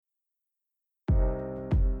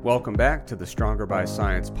Welcome back to the Stronger by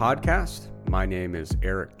Science podcast. My name is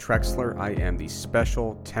Eric Trexler. I am the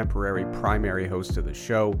special temporary primary host of the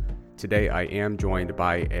show. Today I am joined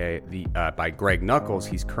by Greg Nuckols.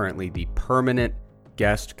 He's currently the permanent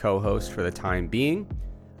guest co-host for the time being.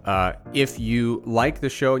 If you like the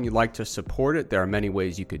show and you'd like to support it, there are many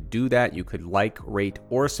ways you could do that. You could like, rate,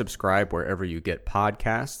 or subscribe wherever you get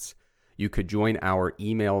podcasts. You could join our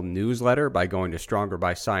email newsletter by going to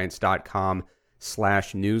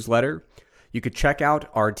strongerbyscience.com/newsletter. You could check out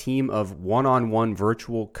our team of one-on-one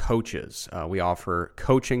virtual coaches. We offer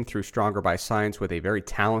coaching through Stronger by Science with a very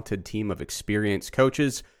talented team of experienced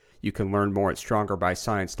coaches. You can learn more at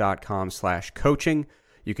strongerbyscience.com/coaching.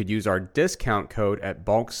 You could use our discount code at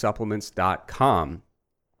bulksupplements.com.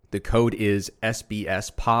 The code is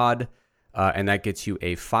SBSPOD, and that gets you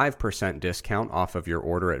a 5% discount off of your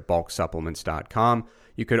order at bulksupplements.com.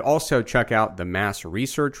 You could also check out the Mass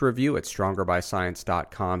Research Review at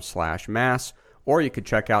strongerbyscience.com/mass, or you could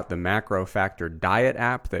check out the Macro Factor Diet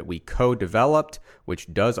app that we co-developed,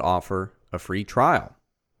 which does offer a free trial.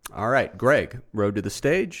 All right, Greg, road to the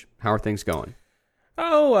stage. How are things going?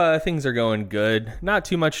 Things are going good. Not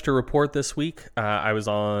too much to report this week. I was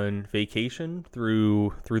on vacation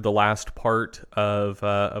through the last part of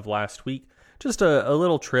last week. Just a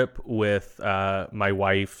little trip with my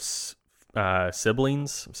wife's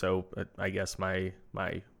siblings. So I guess my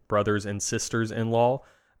brothers and sisters-in-law.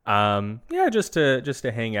 Just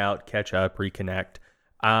to hang out, catch up, reconnect.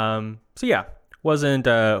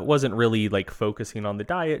 Wasn't really like focusing on the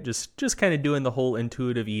diet. Just kind of doing the whole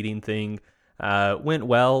intuitive eating thing. Went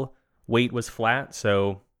well. Weight was flat,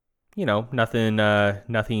 so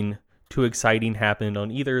nothing too exciting happened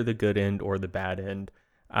on either the good end or the bad end.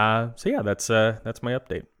 That's my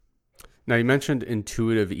update. Now, you mentioned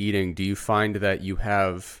intuitive eating. Do you find that you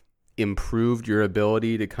have improved your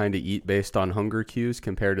ability to kind of eat based on hunger cues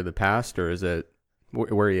compared to the past, or is it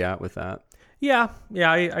where are you at with that? Yeah,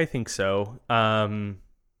 I think so. Honestly,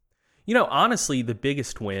 the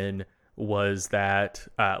biggest win was that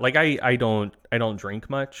I don't drink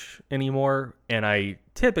much anymore, and I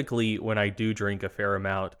typically, when I do drink a fair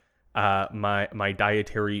amount, my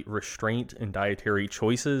dietary restraint and dietary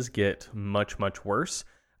choices get much worse.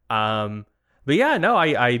 I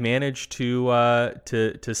managed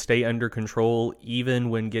to stay under control even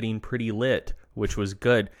when getting pretty lit, which was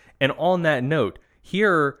good. And on that note,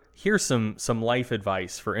 here's some life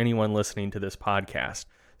advice for anyone listening to this podcast.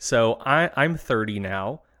 So I'm 30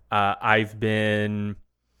 now. I've been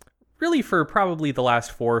really for probably the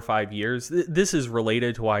last 4 or 5 years. This is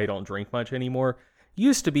related to why I don't drink much anymore.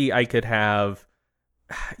 Used to be I could have,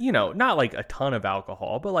 not like a ton of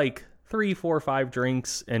alcohol, but like 3, 4, 5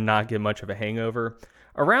 drinks and not get much of a hangover.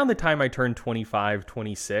 Around the time I turned 25,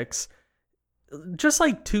 26, just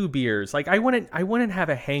like 2 beers, like I wouldn't have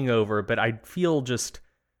a hangover, but I'd feel just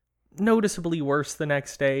noticeably worse the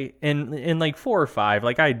next day. And in like 4 or 5,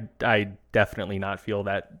 like I definitely not feel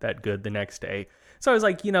that good the next day. So I was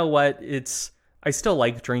like, you know what? I still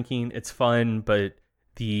like drinking. It's fun, but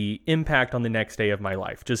the impact on the next day of my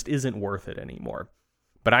life just isn't worth it anymore.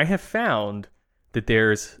 But I have found that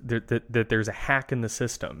there's a hack in the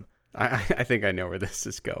system. I think I know where this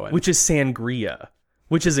is going. Which is sangria,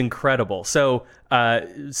 which is incredible. So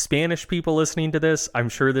Spanish people listening to this, I'm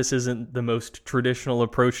sure this isn't the most traditional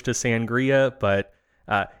approach to sangria, but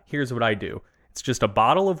here's what I do. It's just a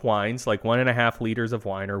bottle of wines, like 1.5 liters of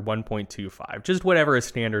wine or 1.25, just whatever a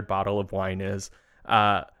standard bottle of wine is.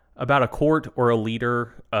 About a quart or a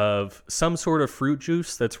liter of some sort of fruit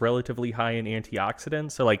juice that's relatively high in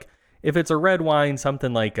antioxidants. So like if it's a red wine,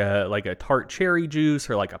 something like a tart cherry juice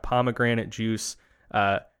or like a pomegranate juice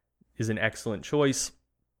is an excellent choice.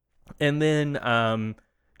 And then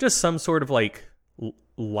just some sort of like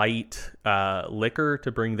light liquor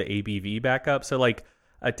to bring the ABV back up. So like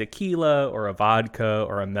a tequila or a vodka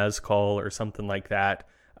or a mezcal or something like that.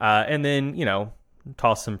 And then,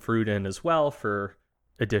 toss some fruit in as well for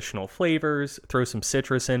additional flavors. Throw some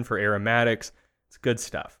citrus in for aromatics. It's good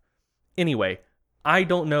stuff. Anyway, I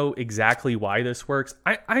don't know exactly why this works.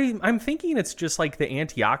 I'm thinking it's just like the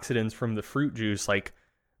antioxidants from the fruit juice, like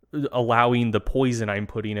allowing the poison I'm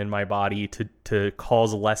putting in my body to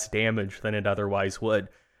cause less damage than it otherwise would.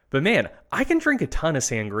 But man, I can drink a ton of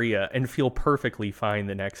sangria and feel perfectly fine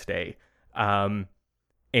the next day. And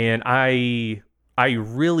I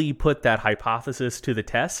really put that hypothesis to the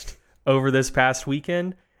test over this past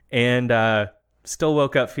weekend, and still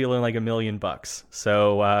woke up feeling like $1 million.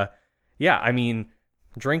 So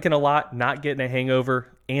drinking a lot, not getting a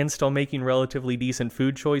hangover, and still making relatively decent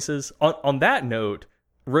food choices. On that note,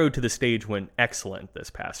 road to the stage went excellent this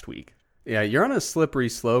past week. Yeah, you're on a slippery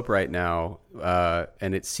slope right now,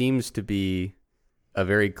 and it seems to be a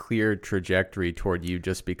very clear trajectory toward you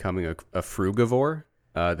just becoming a frugivore.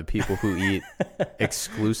 The people who eat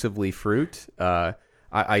exclusively fruit.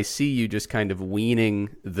 I see you just kind of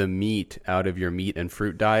weaning the meat out of your meat and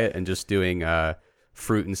fruit diet and just doing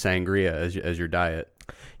fruit and sangria as your diet.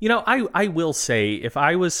 You know, I will say, if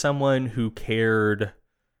I was someone who cared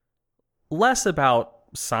less about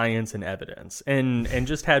science and evidence and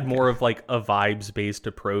just had more of like a vibes-based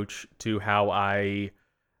approach to how I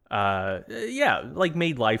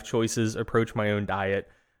made life choices, approach my own diet,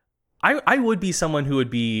 I would be someone who would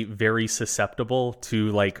be very susceptible to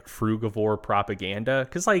like frugivore propaganda,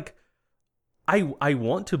 because like I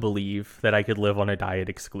want to believe that I could live on a diet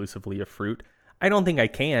exclusively of fruit. I don't think I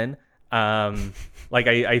can.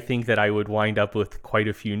 I think that I would wind up with quite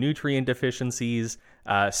a few nutrient deficiencies,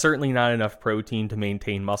 certainly not enough protein to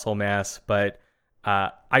maintain muscle mass, but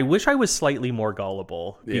I wish I was slightly more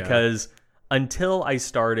gullible, because until I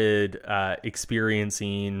started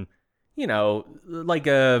experiencing,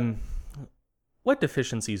 what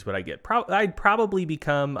deficiencies would I get? I'd probably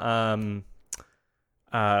become,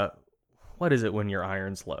 what is it when your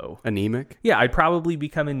iron's low? Anemic? Yeah, I'd probably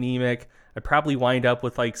become anemic. I'd probably wind up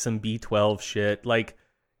with like some B12 shit, like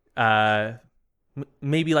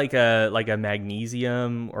maybe like a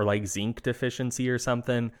magnesium or like zinc deficiency or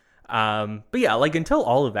something. But yeah, like until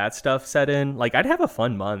all of that stuff set in, like I'd have a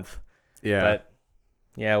fun month. Yeah. But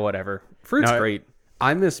yeah, whatever. Fruit's great.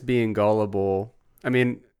 I miss being gullible. I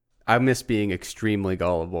mean, I miss being extremely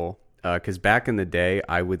gullible, because back in the day,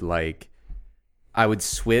 I would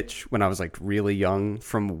switch when I was like really young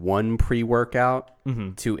from one pre-workout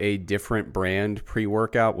to a different brand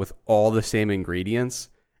pre-workout with all the same ingredients.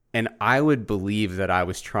 And I would believe that I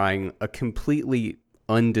was trying a completely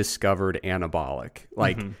undiscovered anabolic.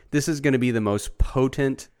 Like, this is going to be the most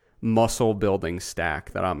potent muscle building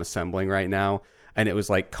stack that I'm assembling right now. And it was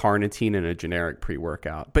like carnitine and a generic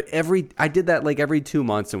pre-workout. But I did that like every 2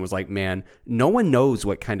 months and was like, man, no one knows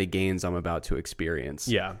what kind of gains I'm about to experience.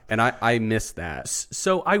 Yeah. And I miss that.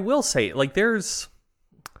 So I will say, like, there's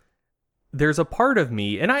a part of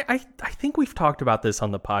me, and I think we've talked about this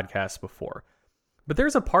on the podcast before, but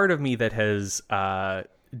there's a part of me that has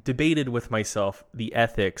debated with myself the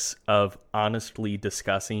ethics of honestly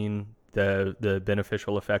discussing the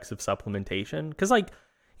beneficial effects of supplementation. Because, like,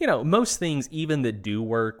 most things, even that do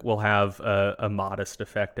work, will have a modest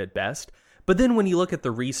effect at best. But then when you look at the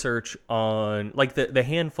research on, like, the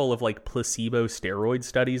handful of, like, placebo steroid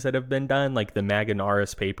studies that have been done, like the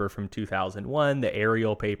Maganaris paper from 2001, the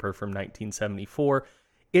Ariel paper from 1974,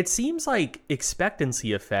 it seems like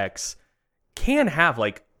expectancy effects can have,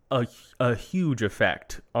 like, a huge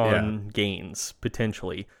effect on gains,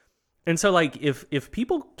 potentially. And so, like, if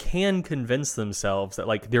people can convince themselves that,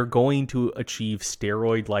 like, they're going to achieve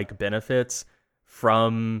steroid-like benefits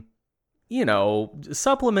from,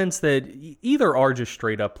 supplements that either are just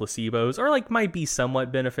straight-up placebos or, like, might be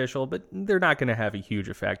somewhat beneficial, but they're not going to have a huge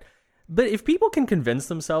effect. But if people can convince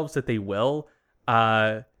themselves that they will,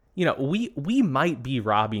 we might be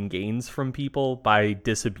robbing gains from people by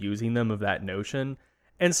disabusing them of that notion.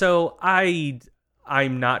 And so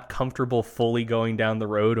I'm not comfortable fully going down the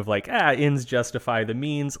road of like, ends justify the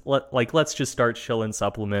means. Let's just start shilling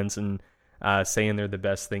supplements and saying they're the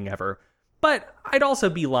best thing ever. But I'd also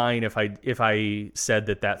be lying if I said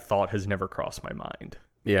that thought has never crossed my mind.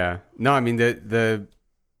 Yeah. No, I mean, the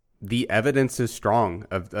evidence is strong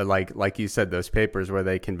of like you said, those papers where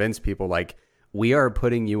they convince people like, we are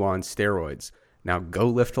putting you on steroids. Now go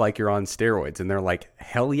lift like you're on steroids. And they're like,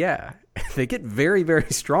 hell yeah. They get very, very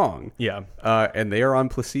strong. Yeah. And they are on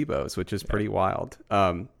placebos, which is pretty wild.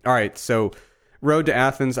 All right. So road to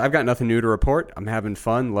Athens. I've got nothing new to report. I'm having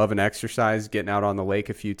fun, loving exercise, getting out on the lake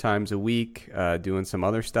a few times a week, doing some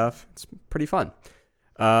other stuff. It's pretty fun.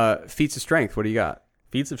 Feats of strength. What do you got?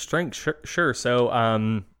 Feats of strength. Sure.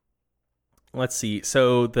 So, let's see.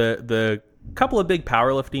 So the couple of big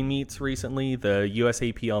powerlifting meets recently, the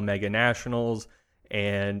USAPL Mega Nationals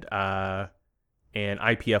and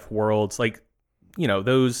IPF Worlds, like,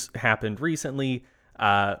 those happened recently.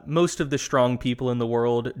 Most of the strong people in the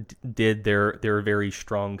world did their very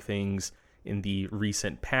strong things in the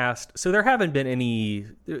recent past. So there haven't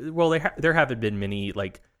been there haven't been many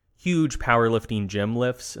like huge powerlifting gym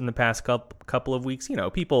lifts in the past couple of weeks.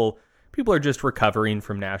 People are just recovering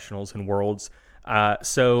from nationals and worlds.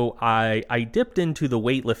 So I dipped into the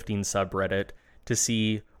weightlifting subreddit to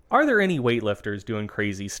see, are there any weightlifters doing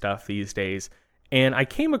crazy stuff these days? And I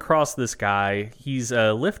came across this guy. He's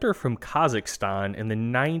a lifter from Kazakhstan in the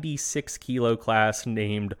 96 kilo class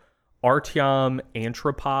named Artyom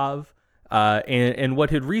Antropov. And what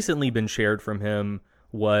had recently been shared from him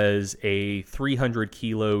was a 300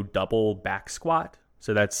 kilo double back squat.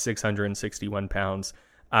 So that's 661 pounds.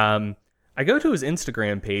 I go to his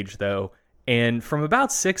Instagram page, though, and from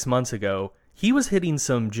about 6 months ago, he was hitting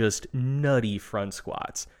some just nutty front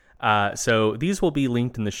squats. So these will be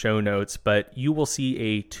linked in the show notes, but you will see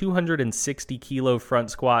a 260 kilo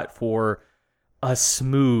front squat for a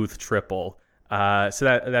smooth triple. So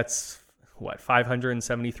that's what,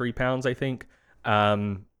 573 pounds, I think.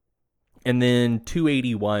 And then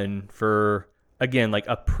 281 for, again, like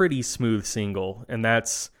a pretty smooth single. And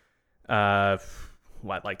that's,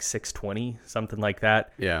 like 620, something like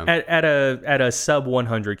that. Yeah. At a sub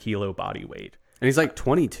 100 kilo body weight. And he's like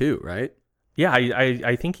 22, right? Yeah,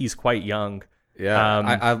 I think he's quite young.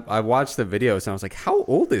 Yeah. I watched the videos and I was like, how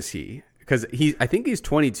old is he? Because I think he's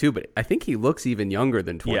 22, but I think he looks even younger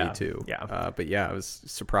than 22. Yeah. But yeah, I was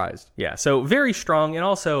surprised. Yeah. So very strong. And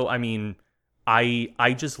also, I mean,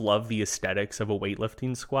 I just love the aesthetics of a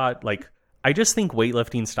weightlifting squat. Like, I just think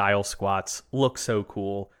weightlifting style squats look so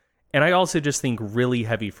cool. And I also just think really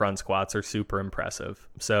heavy front squats are super impressive.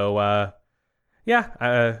 So,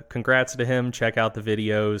 congrats to him. Check out the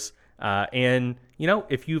videos. And,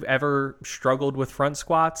 if you've ever struggled with front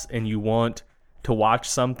squats and you want to watch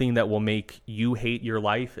something that will make you hate your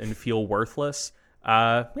life and feel worthless,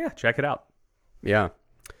 check it out. Yeah.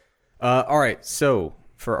 All right. So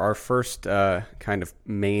for our first kind of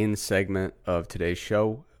main segment of today's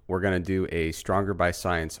show, we're going to do a Stronger by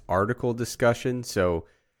Science article discussion. So,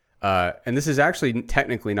 and this is actually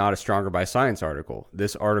technically not a Stronger by Science article.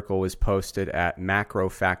 This article was posted at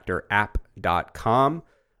macrofactorapp.com.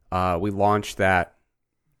 We launched that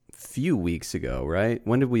a few weeks ago, right?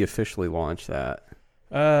 When did we officially launch that?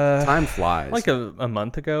 Time flies. Like a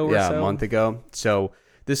month ago or so? Yeah, a month ago. So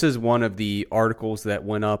this is one of the articles that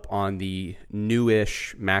went up on the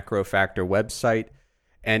newish Macro Factor website,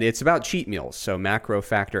 and it's about cheat meals. So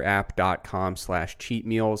macrofactorapp.com/cheat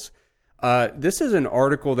meals. This is an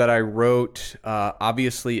article that I wrote,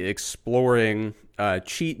 obviously exploring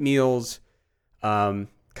cheat meals,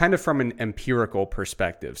 kind of from an empirical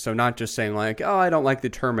perspective. So not just saying like, oh, I don't like the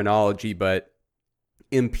terminology, but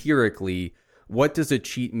empirically, what does a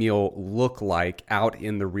cheat meal look like out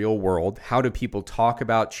in the real world? How do people talk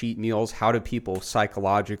about cheat meals? How do people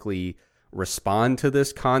psychologically respond to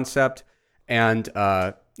this concept? And,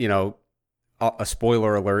 a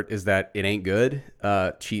spoiler alert is that it ain't good.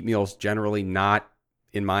 Cheat meals generally not,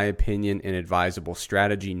 in my opinion, an advisable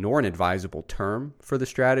strategy nor an advisable term for the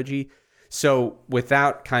strategy. So with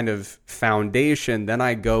that kind of foundation, then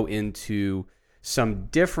I go into some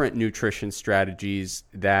different nutrition strategies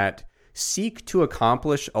that seek to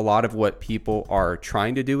accomplish a lot of what people are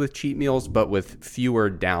trying to do with cheat meals, but with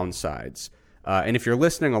fewer downsides. And if you're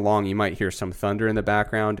listening along, you might hear some thunder in the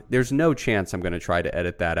background. There's no chance I'm going to try to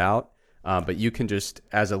edit that out. But you can just,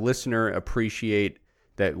 as a listener, appreciate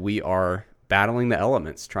that we are battling the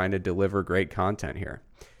elements, trying to deliver great content here.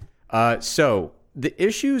 So the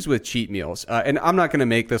issues with cheat meals, and I'm not going to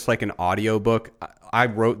make this like an audio book. I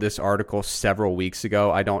wrote this article several weeks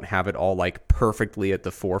ago. I don't have it all like perfectly at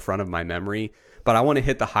the forefront of my memory, but I want to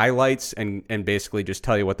hit the highlights and basically just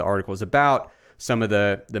tell you what the article is about, some of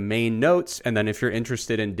the main notes, and then if you're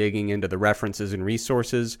interested in digging into the references and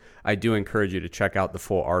resources, I do encourage you to check out the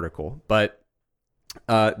full article. But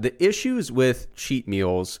the issues with cheat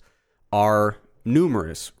meals are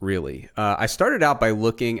numerous, really. I started out by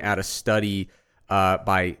looking at a study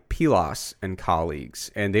by Pilas and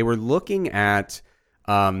colleagues, and they were looking at,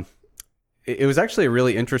 it was actually a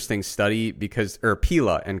really interesting study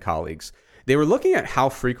Pila and colleagues, they were looking at how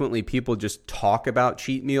frequently people just talk about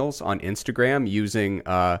cheat meals on Instagram using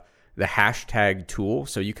the hashtag tool.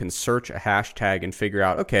 So you can search a hashtag and figure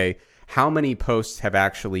out, okay, how many posts have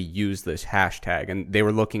actually used this hashtag? And they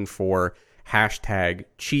were looking for hashtag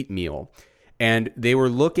cheat meal. And they were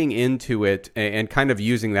looking into it and kind of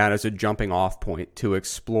using that as a jumping off point to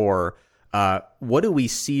explore what do we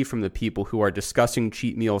see from the people who are discussing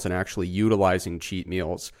cheat meals and actually utilizing cheat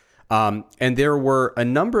meals. And there were a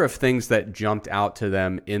number of things that jumped out to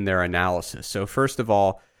them in their analysis. So first of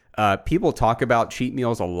all, people talk about cheat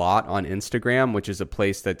meals a lot on Instagram, which is a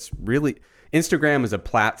place that's really... Instagram is a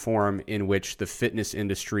platform in which the fitness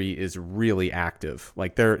industry is really active.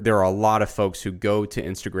 Like there are a lot of folks who go to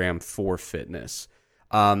Instagram for fitness.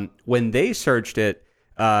 When they searched it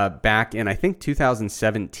back in, I think,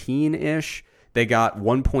 2017-ish, they got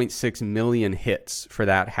 1.6 million hits for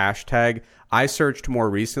that hashtag. I searched more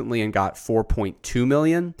recently and got 4.2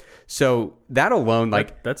 million. So that alone,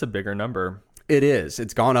 that's a bigger number. It is.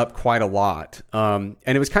 It's gone up quite a lot. And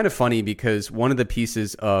it was kind of funny because one of the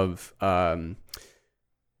pieces of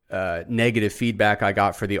negative feedback I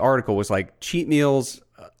got for the article was like, cheat meals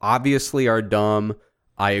obviously are dumb.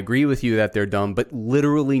 I agree with you that they're dumb, but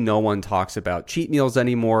literally no one talks about cheat meals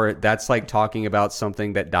anymore. That's like talking about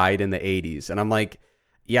something that died in the 80s. And I'm like,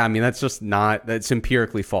 yeah, I mean, that's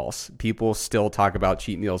empirically false. People still talk about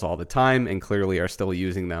cheat meals all the time and clearly are still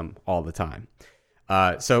using them all the time.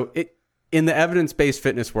 In the evidence-based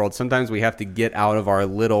fitness world, sometimes we have to get out of our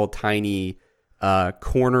little tiny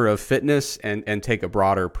corner of fitness and take a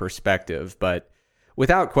broader perspective. But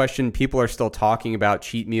without question, people are still talking about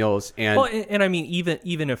cheat meals. And I mean,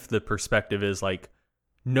 even if the perspective is like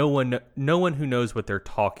no one who knows what they're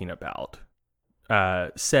talking about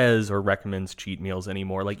says or recommends cheat meals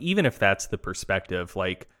anymore. Like, even if that's the perspective,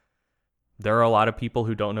 like, there are a lot of people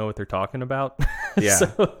who don't know what they're talking about.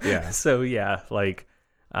 Yeah. So yeah, like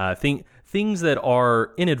things that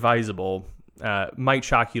are inadvisable might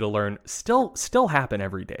shock you to learn still happen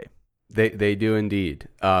every day. They do indeed.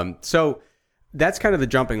 So that's kind of the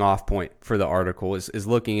jumping off point for the article is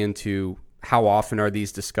looking into how often are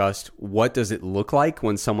these discussed? What does it look like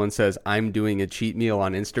when someone says, I'm doing a cheat meal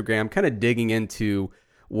on Instagram? Kind of digging into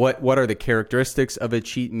what are the characteristics of a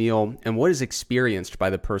cheat meal and what is experienced by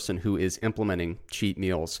the person who is implementing cheat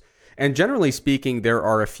meals. And generally speaking, there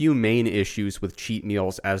are a few main issues with cheat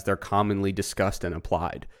meals as they're commonly discussed and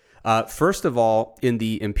applied. First of all, in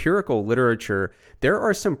the empirical literature, there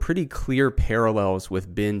are some pretty clear parallels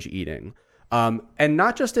with binge eating. And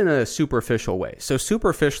not just in a superficial way. So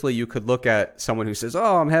superficially, you could look at someone who says,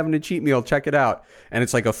 oh, I'm having a cheat meal, check it out. And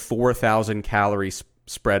it's like a 4,000 calorie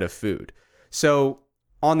spread of food. So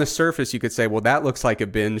on the surface, you could say, well, that looks like a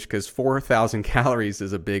binge because 4,000 calories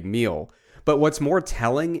is a big meal. But what's more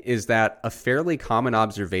telling is that a fairly common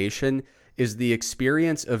observation is the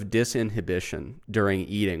experience of disinhibition during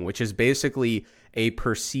eating, which is basically a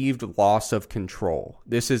perceived loss of control.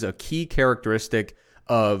 This is a key characteristic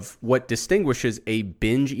of what distinguishes a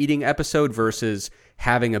binge eating episode versus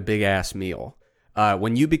having a big ass meal.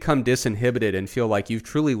 When you become disinhibited and feel like you've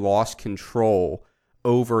truly lost control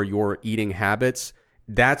over your eating habits,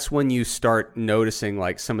 that's when you start noticing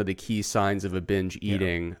like some of the key signs of a binge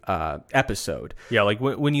eating episode. Yeah, like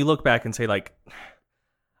when you look back and say like,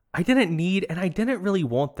 I didn't need and I didn't really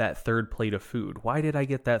want that third plate of food. Why did I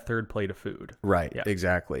get that third plate of food? Right, yeah.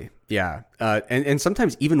 Exactly. Yeah. And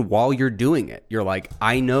sometimes even while you're doing it, you're like,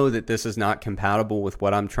 I know that this is not compatible with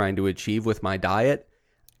what I'm trying to achieve with my diet,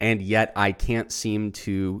 and yet I can't seem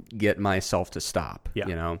to get myself to stop, you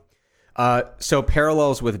know? So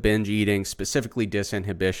parallels with binge eating, specifically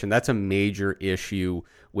disinhibition, that's a major issue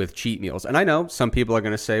with cheat meals. And I know some people are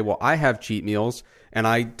going to say, well, I have cheat meals and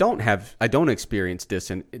I don't experience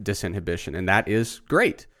disinhibition, and that is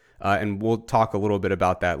great. And we'll talk a little bit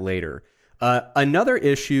about that later. Another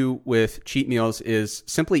issue with cheat meals is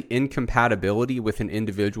simply incompatibility with an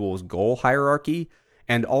individual's goal hierarchy,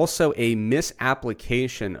 and also a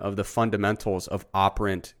misapplication of the fundamentals of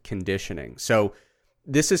operant conditioning. So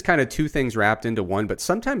this is kind of two things wrapped into one, but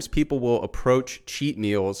sometimes people will approach cheat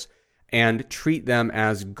meals and treat them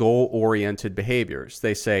as goal-oriented behaviors.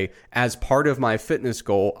 They say, as part of my fitness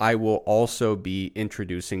goal, I will also be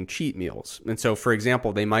introducing cheat meals. And so, for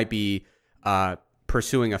example, they might be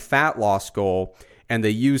pursuing a fat loss goal, and they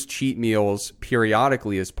use cheat meals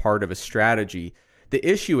periodically as part of a strategy. The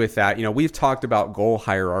issue with that, we've talked about goal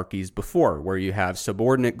hierarchies before, where you have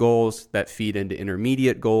subordinate goals that feed into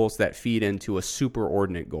intermediate goals that feed into a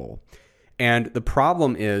superordinate goal. And the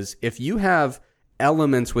problem is, if you have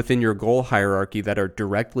elements within your goal hierarchy that are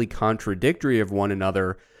directly contradictory of one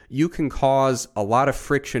another, you can cause a lot of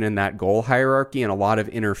friction in that goal hierarchy and a lot of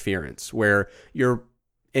interference, where you're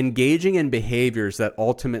engaging in behaviors that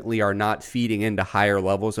ultimately are not feeding into higher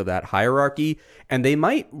levels of that hierarchy, and they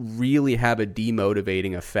might really have a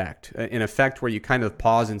demotivating effect, an effect where you kind of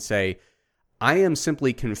pause and say, I am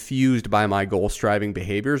simply confused by my goal-striving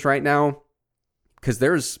behaviors right now, because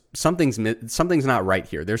there's something's not right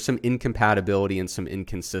here. There's some incompatibility and some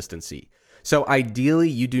inconsistency. So ideally,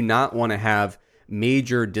 you do not want to have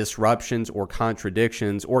major disruptions or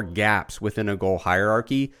contradictions or gaps within a goal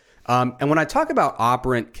hierarchy. And when I talk about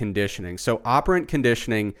operant conditioning, so operant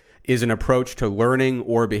conditioning is an approach to learning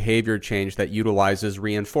or behavior change that utilizes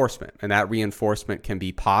reinforcement. And that reinforcement can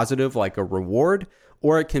be positive, like a reward,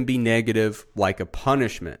 or it can be negative, like a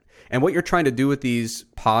punishment. And what you're trying to do with these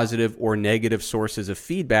positive or negative sources of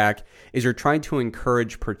feedback is you're trying to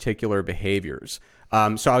encourage particular behaviors.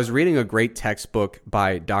 So I was reading a great textbook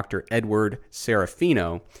by Dr. Edward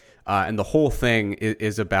Serafino, and the whole thing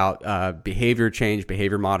is about behavior change,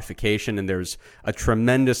 behavior modification, and there's a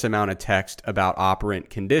tremendous amount of text about operant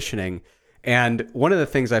conditioning. And one of the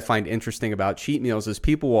things I find interesting about cheat meals is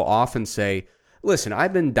people will often say, listen,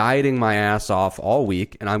 I've been dieting my ass off all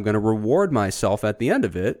week and I'm going to reward myself at the end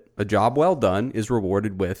of it. A job well done is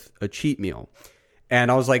rewarded with a cheat meal. And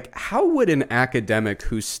I was like, how would an academic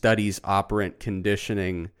who studies operant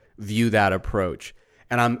conditioning view that approach?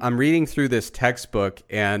 And I'm reading through this textbook,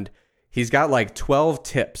 and he's got like 12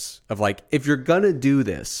 tips of like, if you're going to do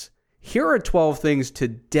this, here are 12 things to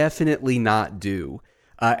definitely not do.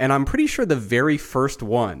 And I'm pretty sure the very first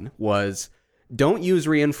one was, don't use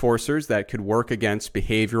reinforcers that could work against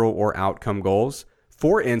behavioral or outcome goals.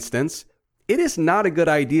 For instance, it is not a good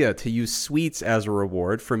idea to use sweets as a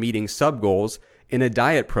reward for meeting sub-goals in a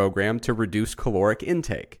diet program to reduce caloric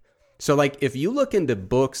intake. So like if you look into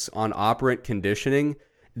books on operant conditioning,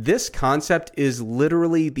 this concept is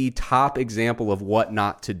literally the top example of what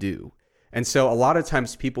not to do. And so a lot of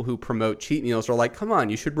times people who promote cheat meals are like, come on,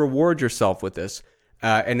 you should reward yourself with this.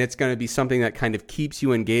 And it's going to be something that kind of keeps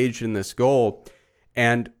you engaged in this goal.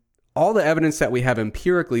 And all the evidence that we have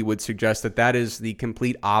empirically would suggest that that is the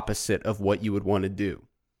complete opposite of what you would want to do.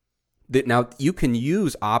 Now, you can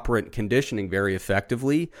use operant conditioning very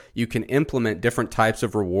effectively. You can implement different types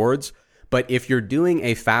of rewards. But if you're doing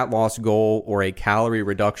a fat loss goal or a calorie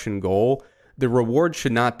reduction goal, the reward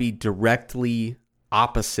should not be directly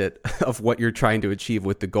opposite of what you're trying to achieve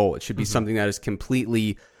with the goal. It should be something that is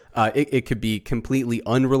completely, it could be completely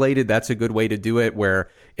unrelated. That's a good way to do it, where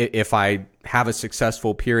if I have a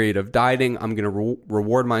successful period of dieting, I'm going to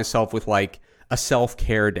reward myself with like a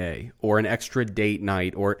self-care day or an extra date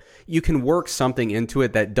night, or you can work something into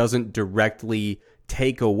it that doesn't directly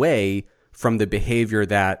take away from the behavior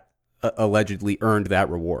that allegedly earned that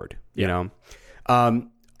reward, you know?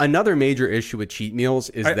 Another major issue with cheat meals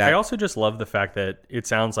is that I also just love the fact that it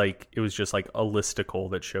sounds like it was just like a listicle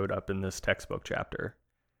that showed up in this textbook chapter.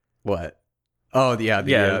 What? Oh, the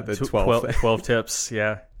 12 tips.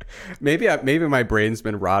 Yeah. Maybe my brain's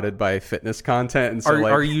been rotted by fitness content. And so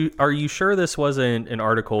are you sure this wasn't an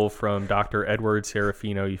article from Dr. Edward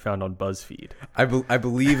Serafino you found on BuzzFeed? I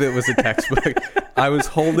believe it was a textbook. I was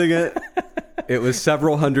holding it. It was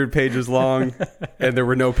several hundred pages long, and there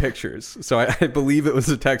were no pictures. So I believe it was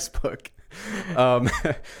a textbook.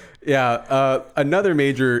 Another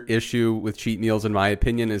major issue with cheat meals, in my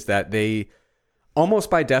opinion, is that they almost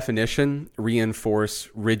by definition reinforce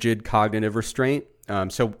rigid cognitive restraint.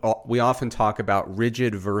 So we often talk about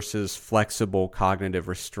rigid versus flexible cognitive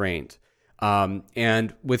restraint.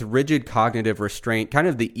 And with rigid cognitive restraint, kind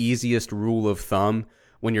of the easiest rule of thumb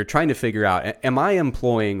when you're trying to figure out, am I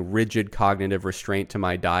employing rigid cognitive restraint to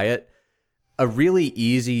my diet? A really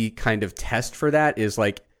easy kind of test for that is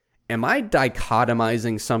like, am I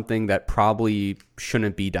dichotomizing something that probably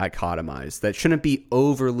shouldn't be dichotomized, that shouldn't be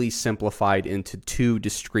overly simplified into two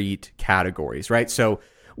discrete categories, right? So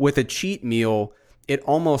with a cheat meal, it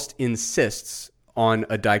almost insists on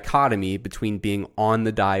a dichotomy between being on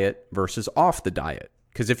the diet versus off the diet.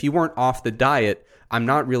 Because if you weren't off the diet, I'm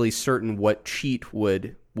not really certain what cheat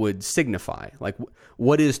would signify. Like,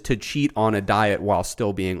 what is to cheat on a diet while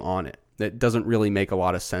still being on it? That doesn't really make a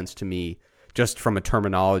lot of sense to me, just from a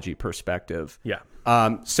terminology perspective. Yeah.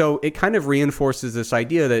 So it kind of reinforces this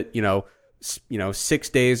idea that, 6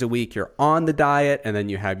 days a week you're on the diet, and then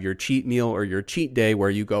you have your cheat meal or your cheat day where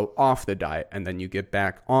you go off the diet and then you get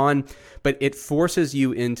back on. But it forces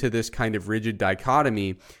you into this kind of rigid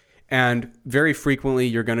dichotomy. And very frequently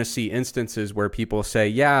you're going to see instances where people say,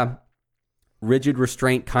 yeah, rigid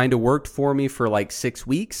restraint kind of worked for me for like 6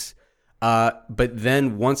 weeks. But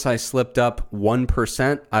then once I slipped up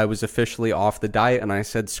 1%, I was officially off the diet, and I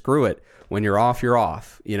said, screw it. When you're off, you're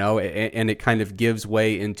off, and it kind of gives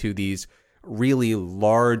way into these really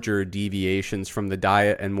larger deviations from the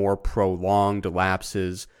diet and more prolonged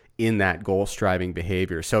lapses in that goal striving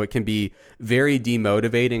behavior. So it can be very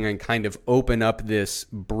demotivating and kind of open up this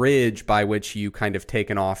bridge by which you kind of take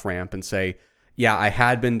an off ramp and say, yeah, I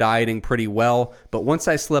had been dieting pretty well, but once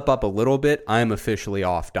I slip up a little bit, I'm officially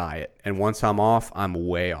off diet. And once I'm off, I'm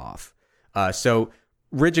way off. So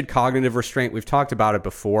rigid cognitive restraint, we've talked about it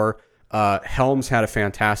before. Helms had a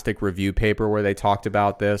fantastic review paper where they talked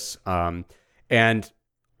about this. And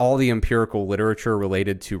all the empirical literature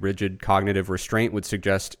related to rigid cognitive restraint would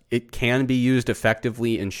suggest it can be used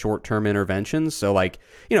effectively in short-term interventions. So like,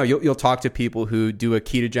 you'll talk to people who do a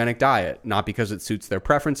ketogenic diet, not because it suits their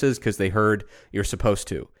preferences, because they heard you're supposed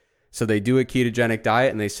to. So they do a ketogenic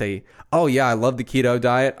diet and they say, oh yeah, I love the keto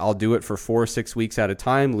diet. I'll do it for 4 or 6 weeks at a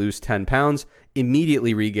time, lose 10 pounds,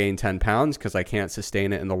 immediately regain 10 pounds because I can't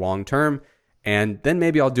sustain it in the long term. And then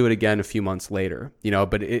maybe I'll do it again a few months later,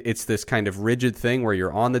 but it's this kind of rigid thing where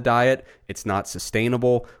you're on the diet. It's not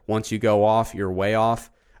sustainable. Once you go off, you're way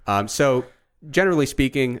off. So generally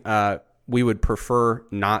speaking, we would prefer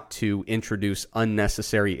not to introduce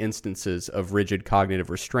unnecessary instances of rigid cognitive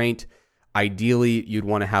restraint. Ideally, you'd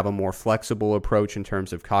want to have a more flexible approach in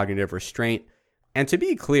terms of cognitive restraint. And to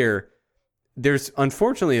be clear, there's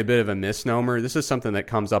unfortunately a bit of a misnomer. This is something that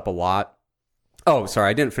comes up a lot. Oh, sorry,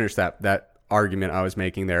 I didn't finish that argument I was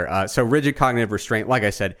making there. So rigid cognitive restraint, like I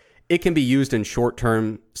said, it can be used in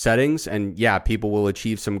short-term settings. And yeah, people will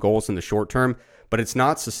achieve some goals in the short term, but it's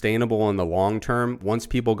not sustainable in the long term. Once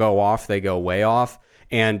people go off, they go way off.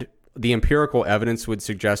 And the empirical evidence would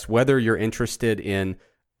suggest whether you're interested in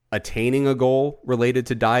attaining a goal related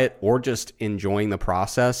to diet or just enjoying the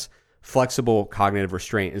process, flexible cognitive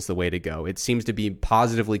restraint is the way to go. It seems to be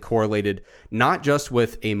positively correlated not just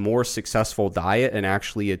with a more successful diet and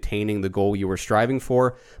actually attaining the goal you were striving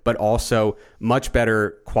for, but also much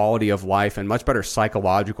better quality of life and much better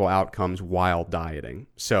psychological outcomes while dieting.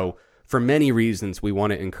 So for many reasons, we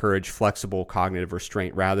want to encourage flexible cognitive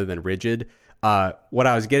restraint rather than rigid. What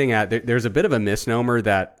I was getting at, there's a bit of a misnomer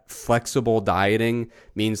that flexible dieting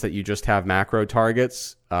means that you just have macro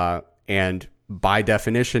targets, and by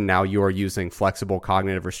definition, now you are using flexible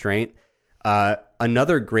cognitive restraint.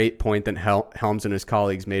 Another great point that Helms and his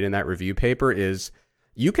colleagues made in that review paper is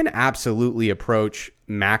you can absolutely approach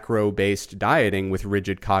macro-based dieting with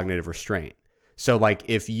rigid cognitive restraint. So like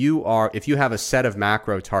if you have a set of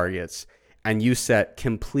macro targets and you set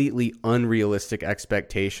completely unrealistic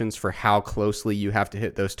expectations for how closely you have to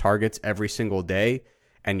hit those targets every single day,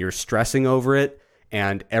 and you're stressing over it,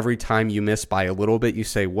 and every time you miss by a little bit, you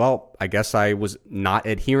say, well, I guess I was not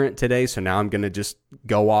adherent today, so now I'm going to just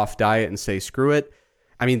go off diet and say, screw it.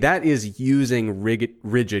 I mean, that is using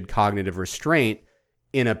rigid cognitive restraint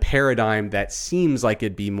in a paradigm that seems like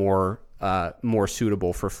it'd be more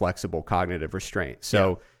suitable for flexible cognitive restraint.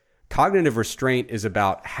 So cognitive restraint is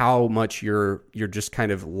about how much you're just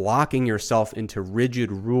kind of locking yourself into rigid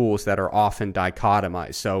rules that are often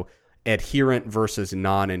dichotomized. So adherent versus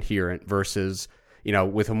non-adherent versus,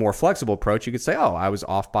 with a more flexible approach, you could say, oh, I was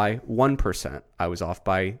off by 1%. I was off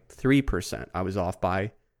by 3%. I was off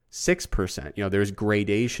by 6%. There's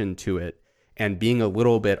gradation to it. And being a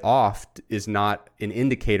little bit off is not an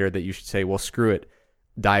indicator that you should say, well, screw it.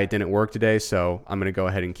 Diet didn't work today, so I'm going to go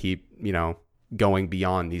ahead and keep, going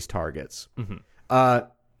beyond these targets. Mm-hmm.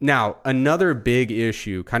 Now, another big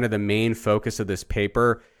issue, kind of the main focus of this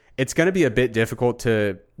paper, it's going to be a bit difficult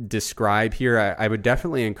to describe here. I would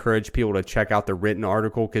definitely encourage people to check out the written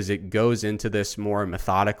article because it goes into this more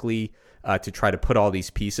methodically to try to put all these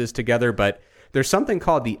pieces together. But there's something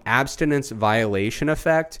called the abstinence violation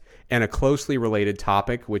effect and a closely related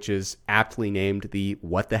topic, which is aptly named the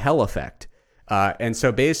what the hell effect. And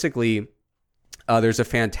so basically, there's a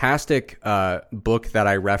fantastic book that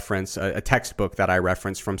I reference, a textbook that I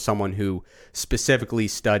reference from someone who specifically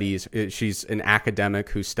studies, she's an academic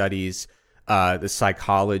who studies the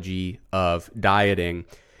psychology of dieting.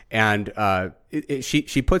 And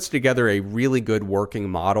she puts together a really good working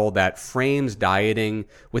model that frames dieting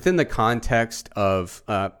within the context of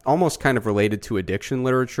almost kind of related to addiction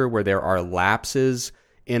literature, where there are lapses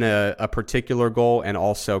in a particular goal and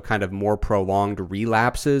also kind of more prolonged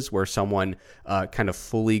relapses where someone kind of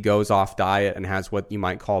fully goes off diet and has what you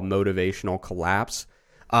might call motivational collapse.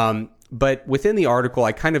 But within the article,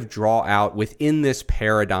 I kind of draw out within this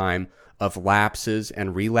paradigm of lapses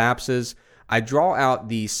and relapses, I draw out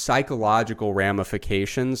the psychological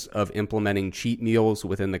ramifications of implementing cheat meals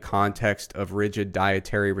within the context of rigid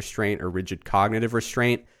dietary restraint or rigid cognitive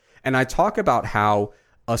restraint. And I talk about how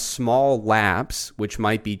a small lapse, which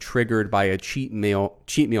might be triggered by a cheat meal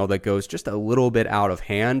that goes just a little bit out of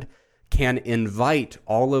hand, can invite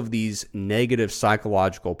all of these negative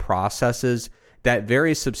psychological processes that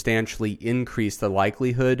very substantially increase the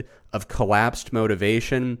likelihood of collapsed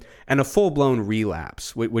motivation and a full-blown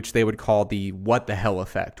relapse, which they would call the what the hell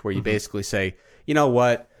effect, where you basically say, you know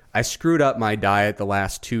what, I screwed up my diet the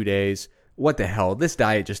last 2 days. What the hell? This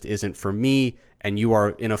diet just isn't for me. And you are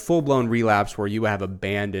in a full-blown relapse where you have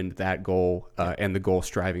abandoned that goal and the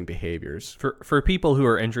goal-striving behaviors. For people who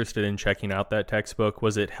are interested in checking out that textbook,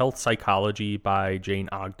 was it Health Psychology by Jane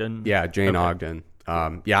Ogden? Yeah, Jane Ogden.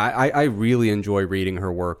 I really enjoy reading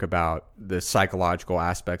her work about the psychological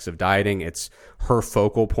aspects of dieting. It's her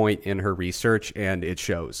focal point in her research, and it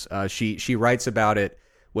shows. She writes about it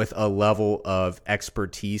with a level of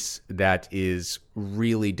expertise that is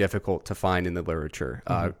really difficult to find in the literature.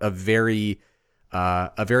 A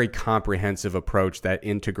very comprehensive approach that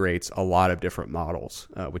integrates a lot of different models,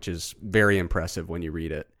 which is very impressive when you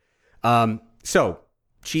read it. So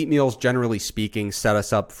cheat meals, generally speaking, set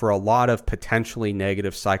us up for a lot of potentially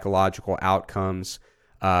negative psychological outcomes,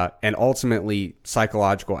 and ultimately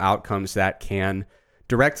psychological outcomes that can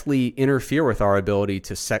directly interfere with our ability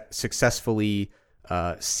to successfully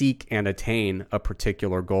seek and attain a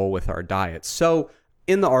particular goal with our diet. So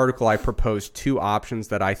in the article, I proposed two options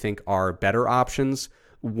that I think are better options.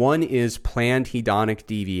 One is planned hedonic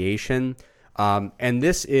deviation. And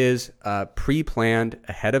this is pre-planned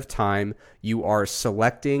ahead of time. You are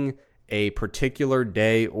selecting a particular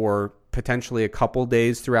day or potentially a couple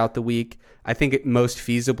days throughout the week. I think most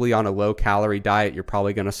feasibly on a low-calorie diet, you're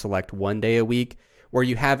probably going to select one day a week where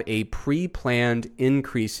you have a pre-planned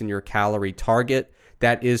increase in your calorie target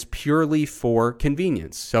that is purely for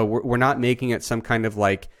convenience. So we're not making it some kind of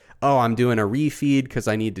like, oh, I'm doing a refeed because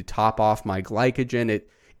I need to top off my glycogen.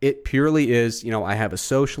 It purely is, I have a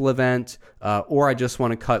social event or I just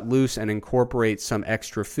want to cut loose and incorporate some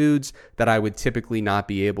extra foods that I would typically not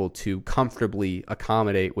be able to comfortably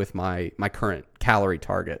accommodate with my current calorie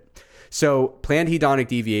target. So planned hedonic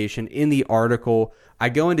deviation, in the article, I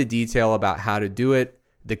go into detail about how to do it,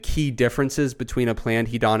 the key differences between a planned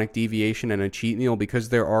hedonic deviation and a cheat meal, because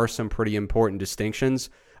there are some pretty important distinctions.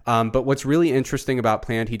 But what's really interesting about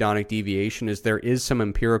planned hedonic deviation is there is some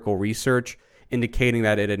empirical research indicating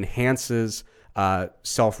that it enhances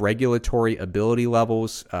self-regulatory ability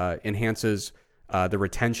levels, enhances the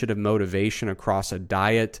retention of motivation across a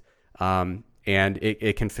diet, and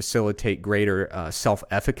it can facilitate greater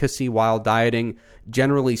self-efficacy while dieting.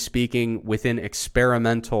 Generally speaking, within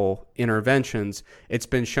experimental interventions, it's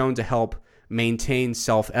been shown to help maintain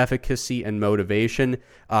self-efficacy and motivation.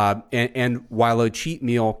 And while a cheat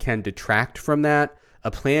meal can detract from that,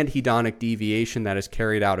 a planned hedonic deviation that is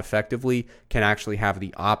carried out effectively can actually have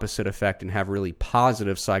the opposite effect and have really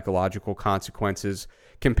positive psychological consequences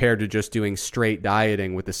compared to just doing straight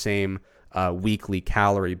dieting with the same weekly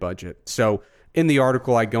calorie budget. So in the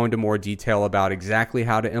article, I go into more detail about exactly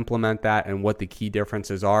how to implement that and what the key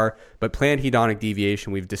differences are. But planned hedonic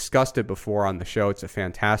deviation, we've discussed it before on the show. It's a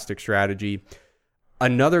fantastic strategy.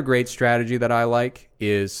 Another great strategy that I like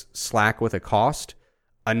is slack with a cost.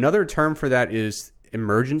 Another term for that is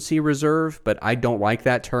emergency reserve, but I don't like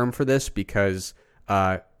that term for this because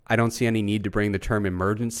I don't see any need to bring the term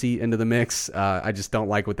emergency into the mix. I just don't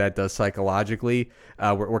like what that does psychologically.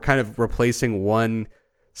 We're kind of replacing one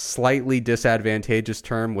slightly disadvantageous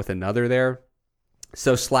term with another there.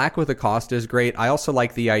 So slack with a cost is great. I also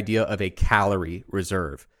like the idea of a calorie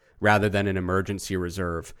reserve rather than an emergency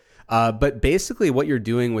reserve. But basically what you're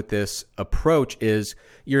doing with this approach is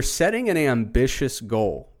you're setting an ambitious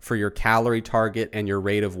goal for your calorie target and your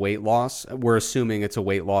rate of weight loss. We're assuming it's a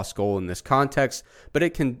weight loss goal in this context, but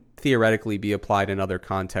it can theoretically be applied in other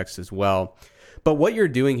contexts as well. But what you're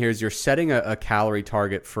doing here is you're setting a calorie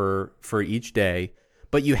target for each day,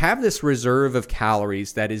 but you have this reserve of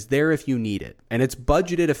calories that is there if you need it, and it's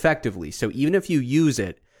budgeted effectively. So even if you use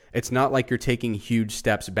it, it's not like you're taking huge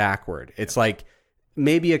steps backward. It's like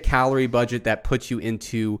maybe a calorie budget that puts you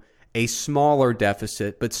into a smaller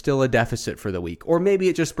deficit, but still a deficit for the week. Or maybe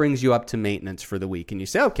it just brings you up to maintenance for the week, and you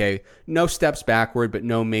say, okay, no steps backward, but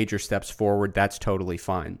no major steps forward. That's totally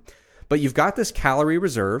fine. But you've got this calorie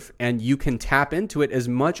reserve, and you can tap into it as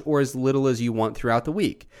much or as little as you want throughout the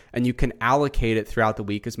week. And you can allocate it throughout the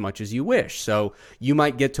week as much as you wish. So you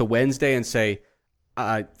might get to Wednesday and say,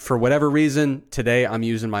 for whatever reason, today I'm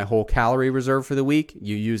using my whole calorie reserve for the week.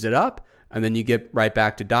 You use it up, and then you get right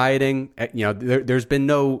back to dieting. There's been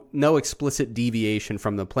no explicit deviation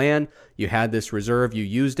from the plan. You had this reserve, you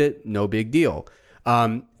used it, no big deal.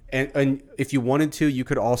 And if you wanted to, you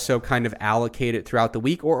could also kind of allocate it throughout the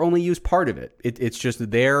week or only use part of it. It's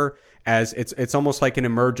just there as it's almost like an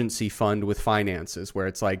emergency fund with finances, where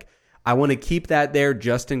it's like, I want to keep that there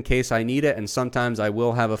just in case I need it. And sometimes I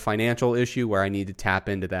will have a financial issue where I need to tap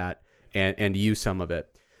into that and use some of it.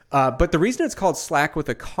 But the reason it's called slack with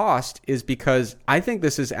a cost is because I think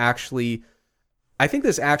this actually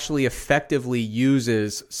effectively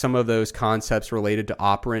uses some of those concepts related to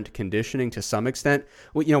operant conditioning to some extent.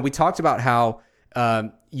 We talked about how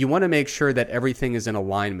you want to make sure that everything is in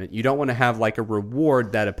alignment. You don't want to have like a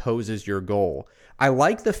reward that opposes your goal. I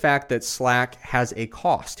like the fact that slack has a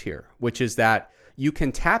cost here, which is that you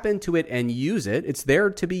can tap into it and use it. It's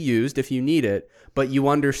there to be used if you need it, but you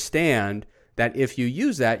understand that if you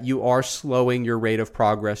use that, you are slowing your rate of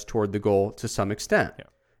progress toward the goal to some extent. Yeah.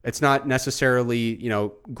 It's not necessarily,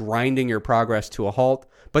 grinding your progress to a halt,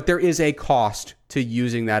 but there is a cost to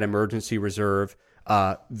using that emergency reserve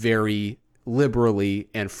very liberally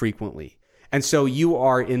and frequently. And so you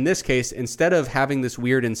are, in this case, instead of having this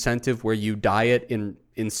weird incentive where you diet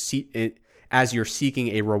as you're seeking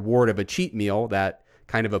a reward of a cheat meal that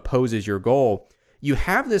kind of opposes your goal, you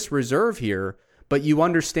have this reserve here, but you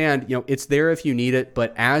understand, it's there if you need it,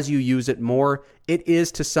 but as you use it more, it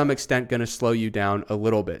is to some extent going to slow you down a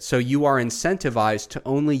little bit. So you are incentivized to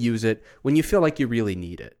only use it when you feel like you really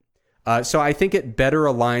need it. So I think it better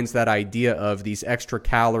aligns that idea of these extra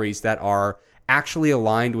calories that are actually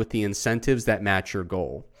aligned with the incentives that match your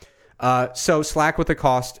goal. So Slack with a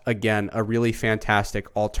cost, again, a really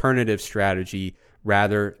fantastic alternative strategy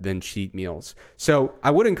rather than cheat meals. So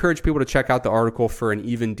I would encourage people to check out the article for an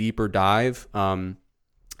even deeper dive.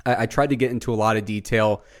 I tried to get into a lot of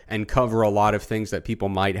detail and cover a lot of things that people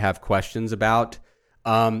might have questions about.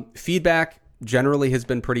 Feedback generally has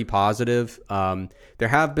been pretty positive. There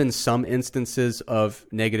have been some instances of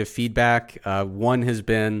negative feedback. One has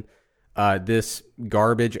been this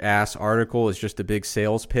garbage ass article is just a big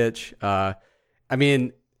sales pitch.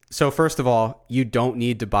 So first of all, you don't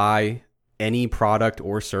need to buy any product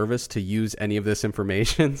or service to use any of this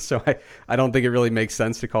information. So I don't think it really makes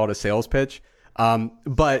sense to call it a sales pitch.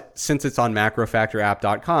 But since it's on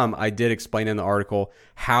macrofactorapp.com, I did explain in the article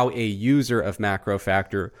how a user of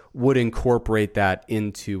MacroFactor would incorporate that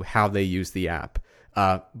into how they use the app.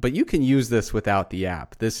 But you can use this without the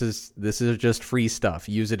app. This is just free stuff.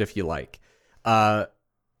 Use it if you like.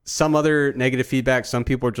 Some other negative feedback, some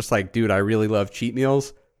people are just like, dude, I really love cheat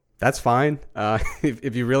meals. That's fine.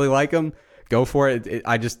 If you really like them, go for it.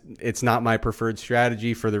 It's not my preferred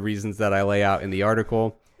strategy for the reasons that I lay out in the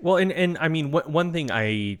article. Well, and I mean, one thing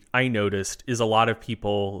I noticed is a lot of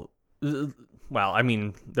people, well, I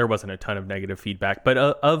mean, there wasn't a ton of negative feedback, but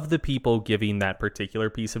of the people giving that particular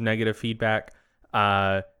piece of negative feedback,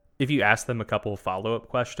 if you ask them a couple of follow-up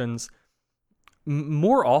questions,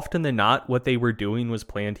 more often than not, what they were doing was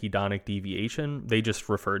planned hedonic deviation. They just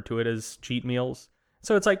referred to it as cheat meals.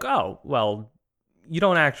 So it's like, oh, well, you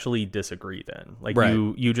don't actually disagree then. Like, right.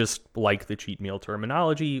 You just like the cheat meal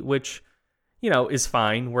terminology, which, is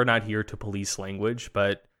fine. We're not here to police language,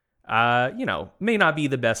 but, may not be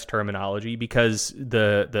the best terminology because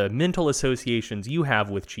the mental associations you have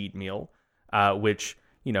with cheat meal, which,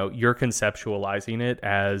 you're conceptualizing it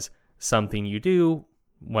as something you do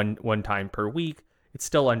one time per week. It's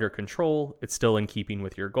still under control. It's still in keeping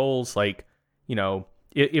with your goals. Like,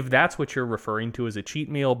 if that's what you're referring to as a cheat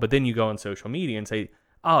meal, but then you go on social media and say,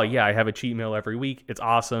 oh yeah, I have a cheat meal every week. It's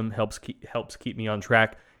awesome. Helps keep me on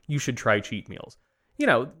track. You should try cheat meals.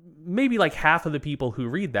 Maybe like half of the people who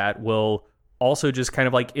read that will also just kind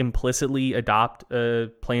of like implicitly adopt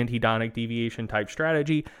a planned hedonic deviation type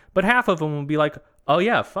strategy. But half of them will be like, oh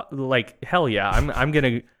yeah, like hell yeah. I'm going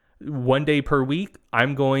to one day per week,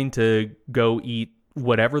 I'm going to go eat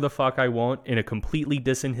whatever the fuck I want in a completely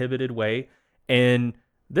disinhibited way. And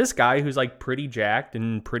this guy who's like pretty jacked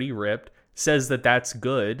and pretty ripped says that that's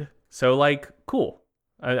good. So like, cool.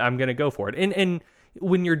 I'm going to go for it. And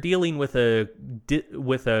when you're dealing with a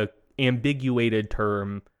ambiguated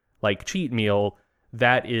term like cheat meal,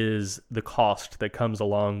 that is the cost that comes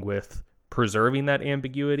along with preserving that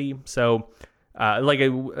ambiguity. So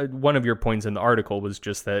one of your points in the article was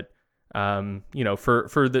just that,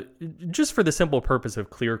 for the simple purpose of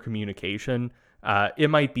clear communication, it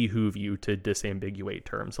might behoove you to disambiguate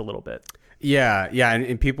terms a little bit. Yeah.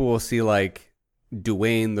 And people will see like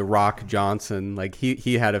Dwayne "The Rock" Johnson, like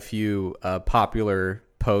he had a few popular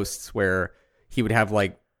posts where he would have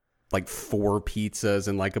like 4 pizzas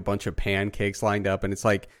and like a bunch of pancakes lined up, and it's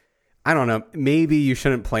like, I don't know, maybe you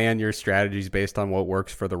shouldn't plan your strategies based on what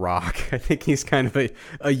works for The Rock. I think he's kind of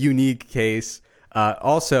a unique case.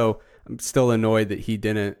 Also, I'm still annoyed that he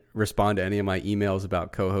didn't respond to any of my emails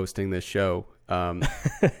about co-hosting this show.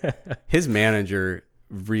 His manager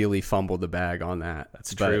really fumbled the bag on that.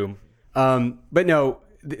 That's true. But no,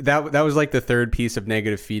 that was like the third piece of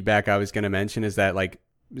negative feedback I was going to mention, is that like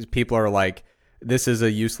people are like, this is a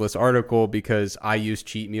useless article because I use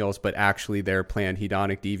cheat meals, but actually they're planned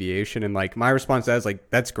hedonic deviation. And like my response to that is like,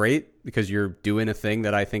 that's great because you're doing a thing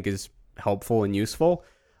that I think is helpful and useful.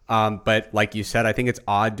 But like you said, I think it's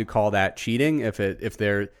odd to call that cheating if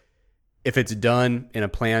it's done in a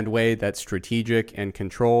planned way that's strategic and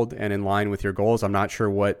controlled and in line with your goals. I'm not sure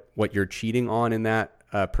what you're cheating on in that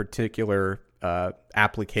particular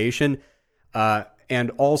application. And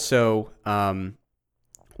also,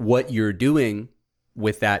 what you're doing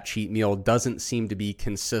with that cheat meal doesn't seem to be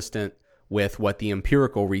consistent with what the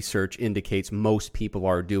empirical research indicates most people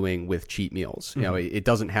are doing with cheat meals. Mm-hmm. It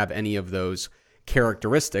doesn't have any of those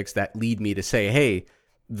characteristics that lead me to say, hey,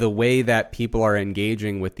 the way that people are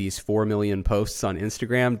engaging with these 4 million posts on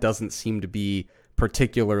Instagram doesn't seem to be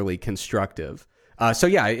particularly constructive. So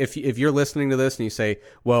yeah, if you're listening to this and you say,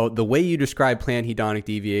 well, the way you describe planned hedonic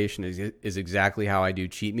deviation is exactly how I do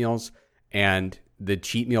cheat meals, and the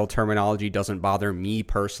cheat meal terminology doesn't bother me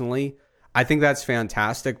personally, I think that's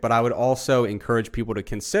fantastic, but I would also encourage people to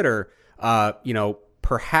consider,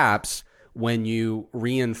 perhaps when you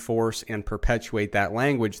reinforce and perpetuate that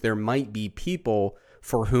language, there might be people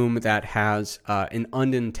for whom that has an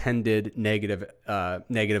unintended negative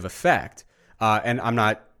effect. And I'm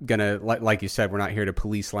not going to, like you said, we're not here to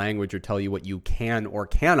police language or tell you what you can or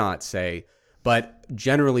cannot say. But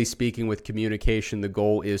generally speaking, with communication, the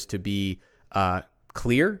goal is to be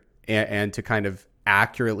clear and to kind of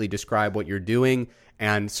accurately describe what you're doing.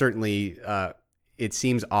 And certainly it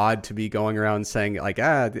seems odd to be going around saying like,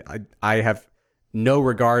 I have no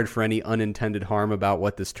regard for any unintended harm about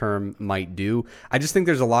what this term might do. I just think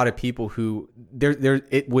there's a lot of people who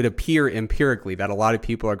it would appear empirically that a lot of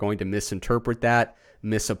people are going to misinterpret that,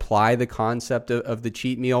 misapply the concept of the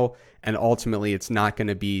cheat meal, and ultimately it's not going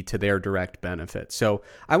to be to their direct benefit. So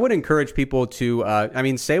I would encourage people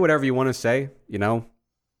to, say whatever you want to say,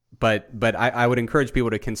 but I would encourage people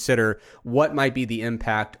to consider what might be the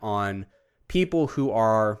impact on people who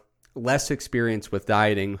are less experienced with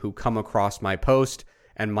dieting, who come across my post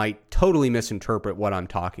and might totally misinterpret what I'm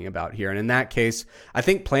talking about here. And in that case, I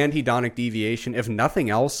think planned hedonic deviation, if nothing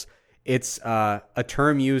else, it's a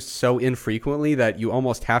term used so infrequently that you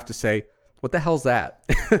almost have to say, what the hell's that?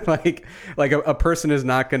 like a person is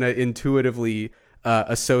not going to intuitively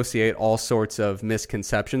associate all sorts of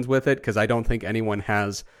misconceptions with it, because I don't think anyone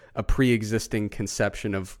has a pre-existing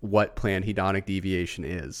conception of what planned hedonic deviation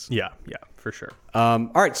is. Yeah, for sure.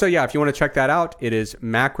 All right. So yeah, if you want to check that out, it is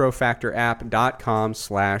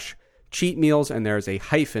macrofactorapp.com/cheat meals. And there's a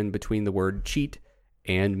hyphen between the word cheat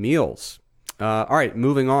and meals. All right.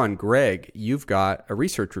 Moving on. Greg, you've got a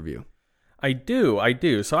research review. I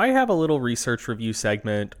do. So I have a little research review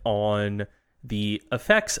segment on the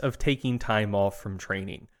effects of taking time off from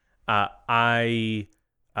training. I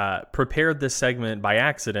prepared this segment by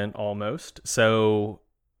accident almost. So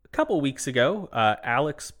a couple weeks ago,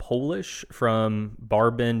 Alex Polish from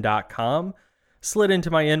barbend.com slid into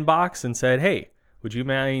my inbox and said, hey, would you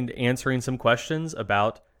mind answering some questions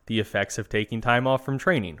about the effects of taking time off from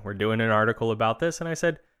training? We're doing an article about this. And I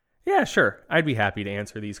said, yeah, sure. I'd be happy to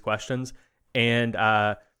answer these questions. And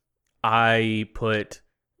I put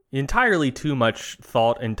entirely too much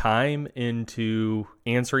thought and time into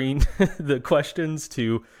answering the questions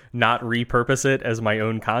to not repurpose it as my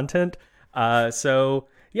own content. So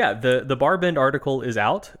yeah, the Barbend article is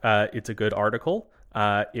out. It's a good article.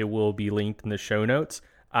 It will be linked in the show notes.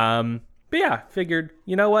 But yeah, figured,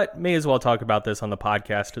 you know what? May as well talk about this on the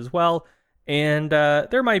podcast as well. And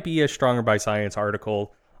there might be a Stronger by Science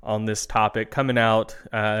article on this topic coming out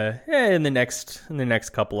in the next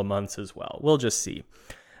couple of months as well. We'll just see.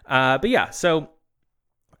 But yeah, so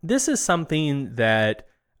this is something that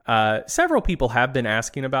several people have been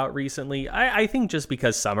asking about recently. I think just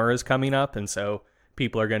because summer is coming up, and so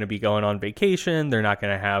people are going to be going on vacation. They're not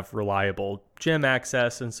going to have reliable gym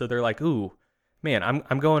access, and so they're like, ooh, man,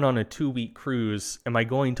 I'm going on a 2-week cruise. Am I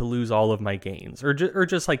going to lose all of my gains? Or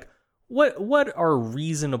just like, what are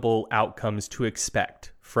reasonable outcomes to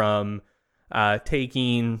expect from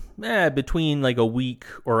taking between like a week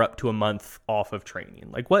or up to a month off of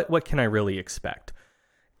training? Like what can I really expect?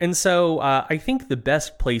 And so I think the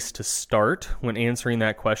best place to start when answering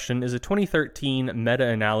that question is a 2013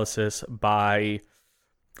 meta-analysis by,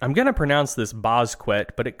 I'm going to pronounce this Bosquet,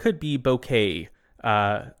 but it could be Bouquet.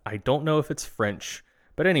 I don't know if it's French.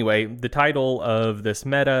 But anyway, the title of this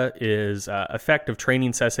meta is Effect of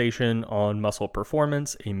Training Cessation on Muscle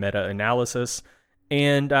Performance, a meta-analysis.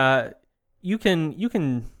 And you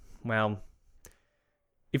can, well,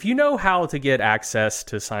 if you know how to get access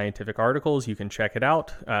to scientific articles, you can check it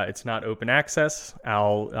out. It's not open access.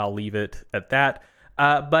 I'll leave it at that.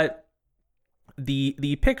 But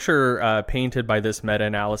the picture painted by this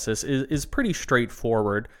meta-analysis is pretty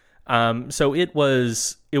straightforward. So it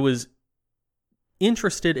was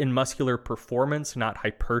interested in muscular performance, not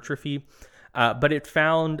hypertrophy, but it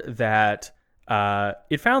found that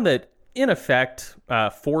in effect,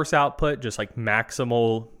 force output, just like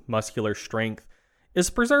maximal muscular strength, is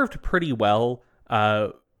preserved pretty well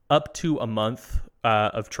up to a month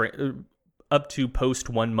up to post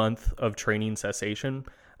 1 month of training cessation,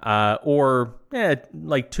 or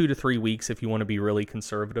like 2 to 3 weeks if you want to be really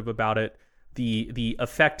conservative about it. The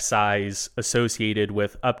effect size associated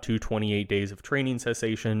with up to 28 days of training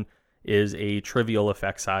cessation is a trivial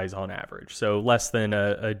effect size on average, so less than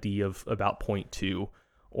a D of about 0.2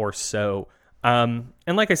 or so. And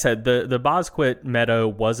like I said, the Bosquet meta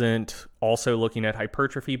wasn't also looking at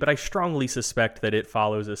hypertrophy, but I strongly suspect that it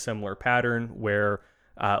follows a similar pattern where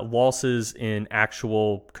losses in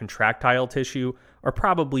actual contractile tissue are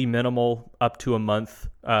probably minimal up to a month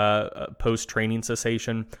post-training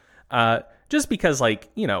cessation. Just because, like,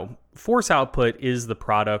 force output is the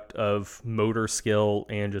product of motor skill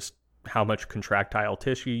and just how much contractile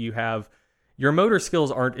tissue you have. Your motor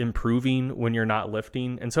skills aren't improving when you're not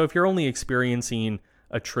lifting. And so if you're only experiencing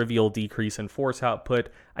a trivial decrease in force output,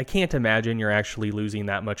 I can't imagine you're actually losing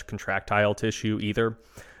that much contractile tissue either.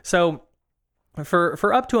 So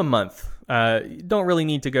for up to a month, you don't really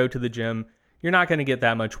need to go to the gym. You're not going to get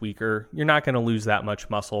that much weaker. You're not going to lose that much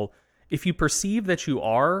muscle. If you perceive that you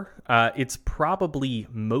are, it's probably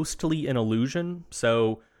mostly an illusion.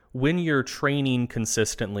 So when you're training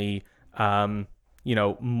consistently, you're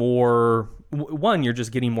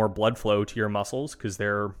just getting more blood flow to your muscles because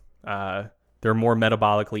they're more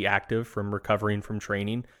metabolically active from recovering from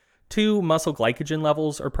training. 2, muscle glycogen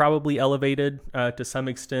levels are probably elevated to some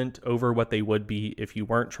extent over what they would be if you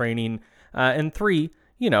weren't training. And 3,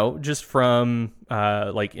 just from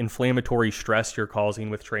like inflammatory stress you're causing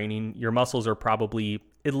with training, your muscles are probably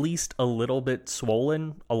at least a little bit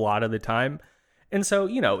swollen a lot of the time. And so,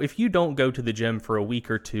 if you don't go to the gym for a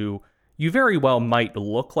week or 2, you very well might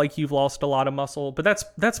look like you've lost a lot of muscle, but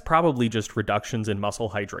that's probably just reductions in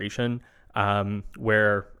muscle hydration,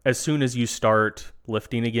 where as soon as you start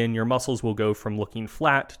lifting again, your muscles will go from looking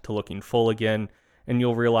flat to looking full again, and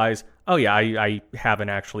you'll realize, oh yeah, I haven't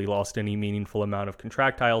actually lost any meaningful amount of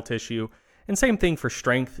contractile tissue. And same thing for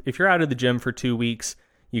strength. If you're out of the gym for 2 weeks,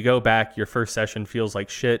 you go back, your first session feels like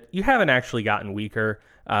shit, you haven't actually gotten weaker.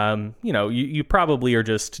 You probably are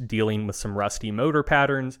just dealing with some rusty motor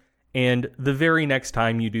patterns. And the very next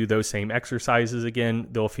time you do those same exercises again,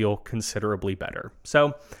 they'll feel considerably better.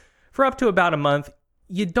 So for up to about a month,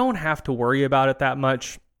 you don't have to worry about it that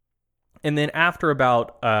much. And then after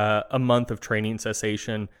about a month of training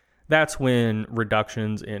cessation, that's when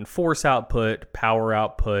reductions in force output, power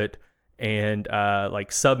output, and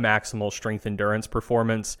like submaximal strength endurance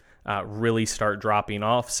performance really start dropping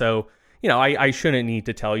off. So, I shouldn't need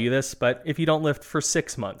to tell you this, but if you don't lift for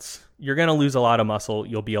 6 months, you're going to lose a lot of muscle.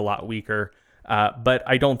 You'll be a lot weaker. But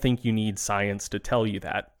I don't think you need science to tell you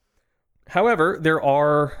that. However, there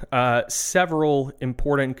are several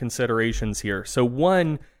important considerations here. So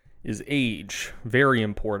one is age, very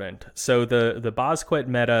important. So the Bosquet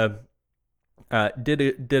meta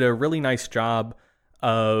did a really nice job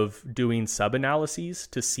of doing sub-analyses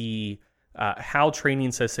to see how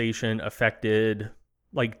training cessation affected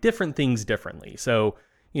like different things differently. So,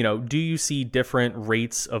 do you see different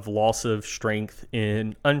rates of loss of strength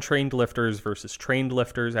in untrained lifters versus trained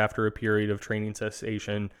lifters after a period of training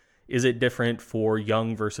cessation? Is it different for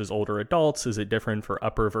young versus older adults? Is it different for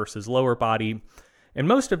upper versus lower body? And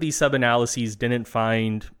most of these sub-analyses didn't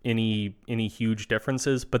find any huge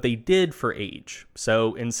differences, but they did for age.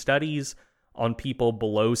 So in studies on people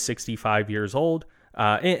below 65 years old,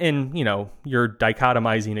 and you're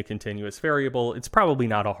dichotomizing a continuous variable, it's probably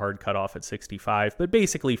not a hard cutoff at 65, but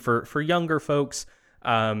basically for younger folks,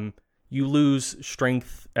 you lose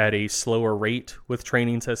strength at a slower rate with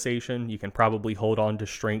training cessation. You can probably hold on to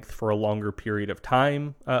strength for a longer period of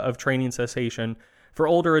time of training cessation. For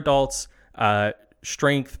older adults,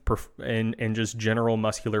 strength and just general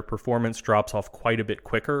muscular performance drops off quite a bit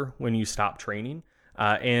quicker when you stop training.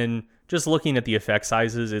 And just looking at the effect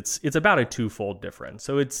sizes, it's about a 2-fold difference.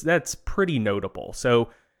 So that's pretty notable. So,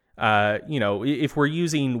 if we're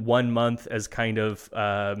using 1 month as kind of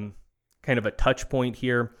a touch point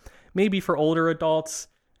here, maybe for older adults,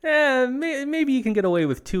 maybe you can get away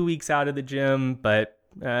with 2 weeks out of the gym, but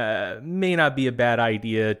may not be a bad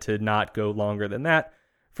idea to not go longer than that.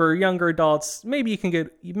 For younger adults, maybe you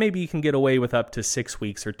can get away with up to 6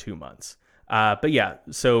 weeks or 2 months. But yeah,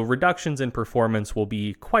 so reductions in performance will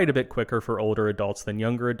be quite a bit quicker for older adults than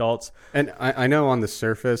younger adults. And I know on the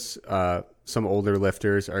surface, some older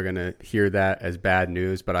lifters are going to hear that as bad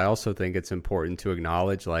news, but I also think it's important to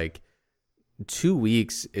acknowledge, like, 2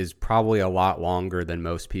 weeks is probably a lot longer than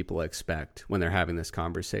most people expect when they're having this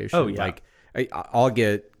conversation. Oh, yeah. Like, I'll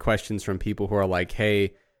get questions from people who are like,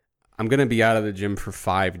 hey, I'm going to be out of the gym for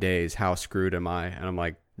 5 days. How screwed am I? And I'm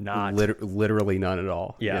like, not literally none at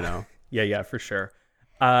all. Yeah. Yeah, for sure.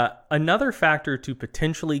 Another factor to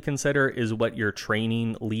potentially consider is what your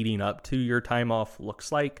training leading up to your time off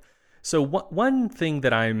looks like. So one thing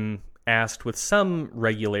that I'm asked with some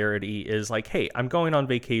regularity is like, hey, I'm going on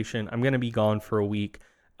vacation. I'm going to be gone for a week.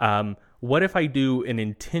 What if I do an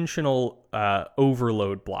intentional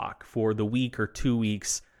overload block for the week or 2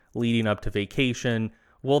 weeks leading up to vacation?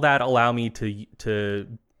 Will that allow me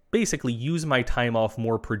to basically use my time off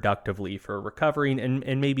more productively for recovering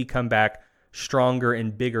and maybe come back stronger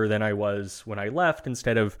and bigger than I was when I left,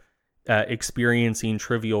 instead of experiencing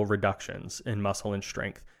trivial reductions in muscle and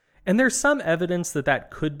strength? And there's some evidence that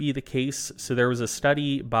that could be the case. So there was a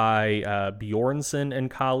study by Bjornson and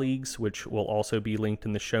colleagues, which will also be linked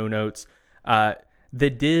in the show notes, that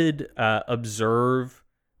did observe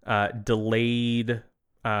delayed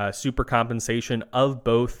supercompensation of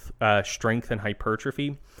both strength and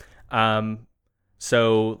hypertrophy.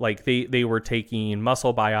 So like they were taking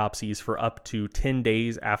muscle biopsies for up to 10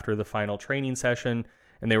 days after the final training session,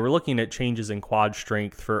 and they were looking at changes in quad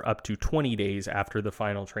strength for up to 20 days after the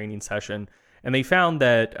final training session. And they found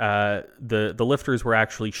that the lifters were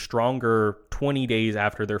actually stronger 20 days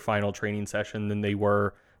after their final training session than they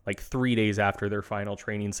were like 3 days after their final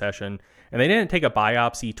training session. And they didn't take a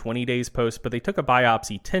biopsy 20 days post, but they took a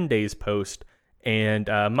biopsy 10 days post, and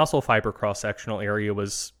muscle fiber cross-sectional area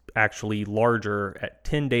was actually larger at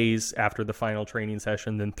 10 days after the final training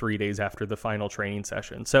session than 3 days after the final training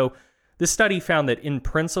session. So this study found that in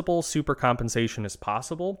principle, supercompensation is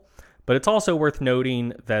possible, but it's also worth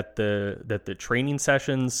noting that the training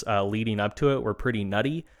sessions leading up to it were pretty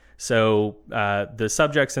nutty. So the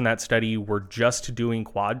subjects in that study were just doing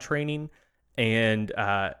quad training, and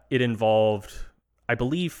it involved, I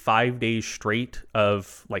believe, 5 days straight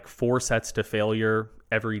of like 4 sets to failure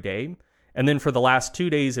every day. And then for the last 2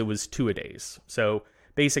 days, it was 2-a-days. So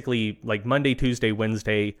basically like Monday, Tuesday,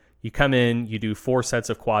 Wednesday, you come in, you do 4 sets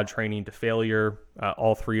of quad training to failure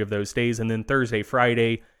all 3 of those days. And then Thursday,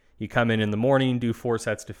 Friday, you come in the morning, do 4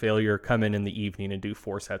 sets to failure, come in the evening and do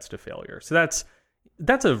 4 sets to failure. So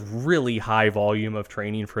that's a really high volume of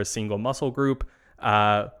training for a single muscle group.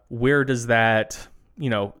 Where does that,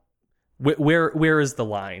 where is the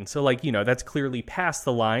line? So like, that's clearly past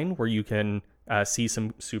the line where you can see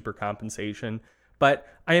some super compensation. But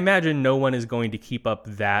I imagine no one is going to keep up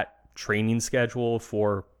that training schedule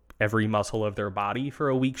for every muscle of their body for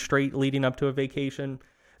a week straight leading up to a vacation.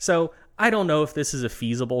 So I don't know if this is a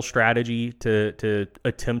feasible strategy to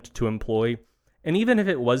attempt to employ. And even if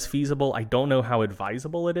it was feasible, I don't know how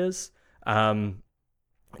advisable it is,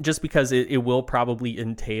 just because it will probably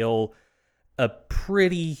entail a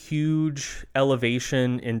pretty huge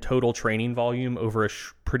elevation in total training volume over a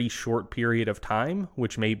pretty short period of time,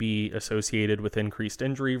 which may be associated with increased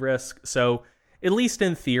injury risk. So at least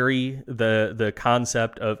in theory, the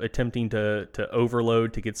concept of attempting to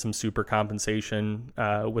overload to get some super compensation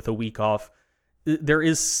with a week off, there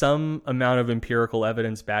is some amount of empirical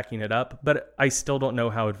evidence backing it up, but I still don't know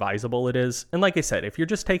how advisable it is. And like I said, if you're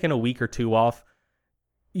just taking a week or 2 off,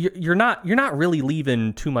 you're not really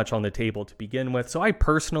leaving too much on the table to begin with. So I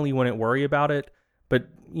personally wouldn't worry about it. But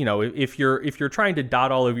if you're trying to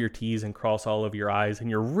dot all of your T's and cross all of your I's, and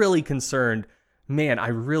you're really concerned, man, I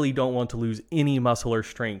really don't want to lose any muscle or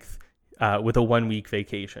strength with a 1 week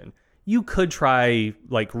vacation, you could try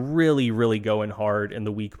like really, really going hard in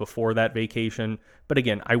the week before that vacation. But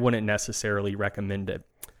again, I wouldn't necessarily recommend it.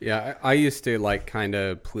 Yeah, I used to like kind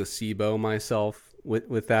of placebo myself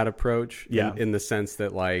with that approach. Yeah. In the sense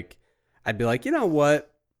that like, I'd be like, you know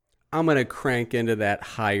what? I'm going to crank into that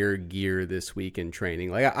higher gear this week in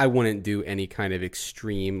training. Like I wouldn't do any kind of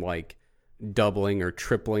extreme like doubling or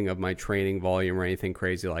tripling of my training volume or anything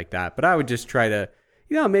crazy like that. But I would just try to,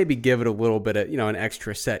 maybe give it a little bit of, an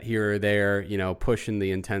extra set here or there, pushing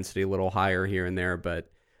the intensity a little higher here and there. But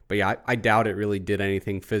yeah, I doubt it really did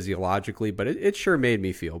anything physiologically, but it sure made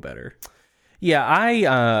me feel better. Yeah,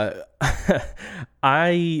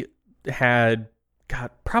 I had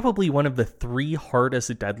probably one of the 3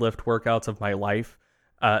 hardest deadlift workouts of my life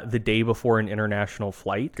the day before an international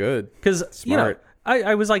flight. Good. Because, smart.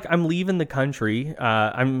 I was like, I'm leaving the country.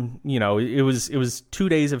 It was 2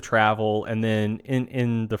 days of travel, and then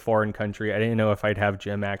in the foreign country, I didn't know if I'd have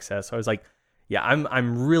gym access. So I was like, yeah,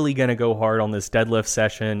 I'm really gonna go hard on this deadlift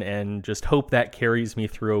session and just hope that carries me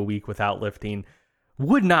through a week without lifting.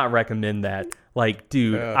 Would not recommend that. Like,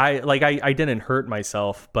 dude, yeah. I didn't hurt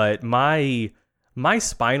myself, but my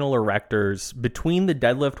spinal erectors between the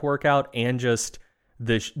deadlift workout and just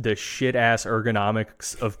the shit ass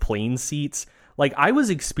ergonomics of plane seats. Like, I was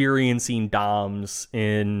experiencing DOMS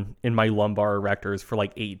in my lumbar erectors for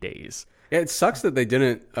like 8 days. Yeah, it sucks that they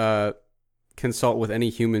didn't consult with any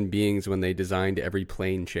human beings when they designed every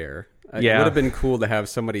plane chair. Yeah. It would have been cool to have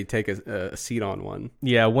somebody take a seat on one.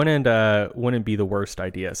 Yeah, wouldn't be the worst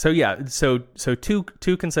idea. So yeah, so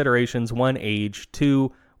two considerations: 1, age;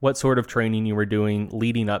 2, what sort of training you were doing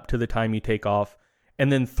leading up to the time you take off,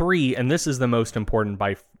 and then 3, and this is the most important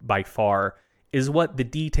by far, is what the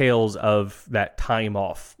details of that time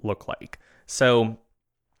off look like. So,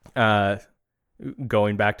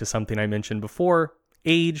 going back to something I mentioned before,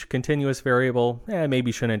 age, continuous variable,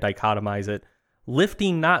 maybe shouldn't dichotomize it.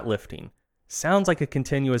 Lifting, not lifting. sounds like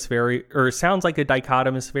a sounds like a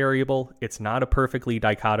dichotomous variable. It's not a perfectly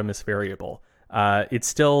dichotomous variable. It's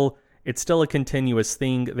still a continuous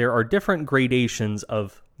thing. There are different gradations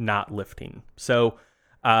of not lifting. So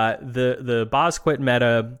the Bosquet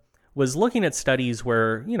meta was looking at studies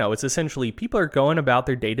where, it's essentially people are going about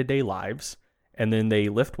their day-to-day lives, and then they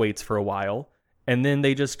lift weights for a while, and then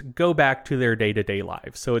they just go back to their day-to-day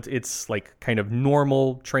lives. So it's like kind of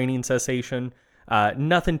normal training cessation.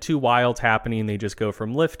 Nothing too wild happening. They just go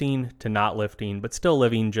from lifting to not lifting, but still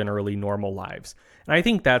living generally normal lives. And I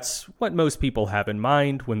think that's what most people have in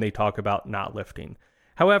mind when they talk about not lifting.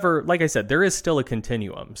 However, like I said, there is still a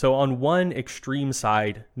continuum. So on one extreme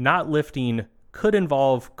side, not lifting could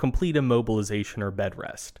involve complete immobilization or bed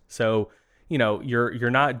rest. So, you're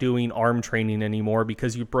not doing arm training anymore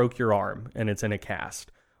because you broke your arm and it's in a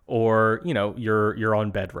cast, or, you're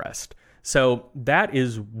on bed rest. So that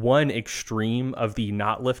is one extreme of the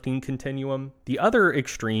not lifting continuum. The other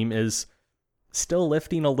extreme is still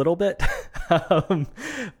lifting a little bit,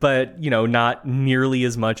 but, not nearly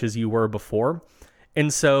as much as you were before.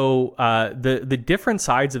 And so the different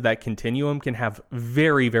sides of that continuum can have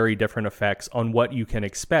very, very different effects on what you can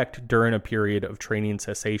expect during a period of training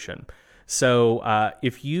cessation. So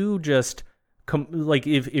if you just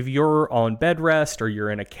if you're on bed rest, or you're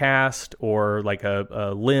in a cast, or like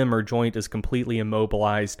a limb or joint is completely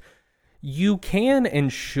immobilized, you can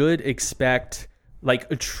and should expect like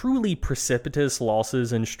a truly precipitous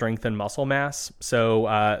losses in strength and muscle mass.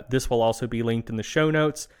 So this will also be linked in the show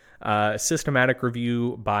notes. Systematic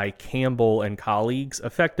review by Campbell and colleagues,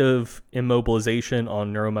 effective immobilization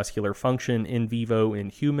on neuromuscular function in vivo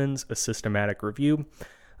in humans, a systematic review.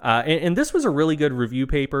 And this was a really good review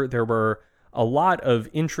paper. There were a lot of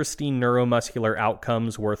interesting neuromuscular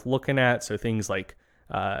outcomes worth looking at. So things like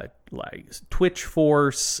twitch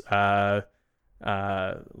force, like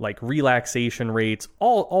relaxation rates,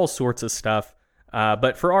 all sorts of stuff.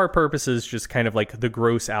 But for our purposes, just kind of like the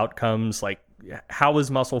gross outcomes, like how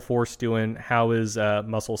is muscle force doing? How is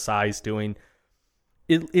muscle size doing?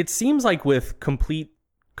 It seems like with complete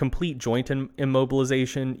joint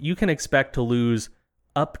immobilization, you can expect to lose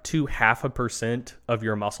up to 0.5% of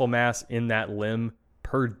your muscle mass in that limb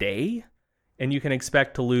per day. And you can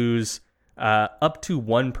expect to lose up to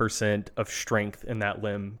 1% of strength in that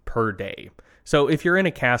limb per day. So if you're in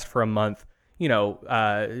a cast for a month, you're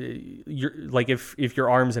like if your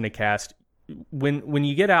arm's in a cast, when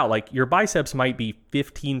you get out, like your biceps might be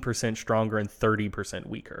 15% stronger and 30%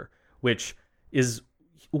 weaker, which is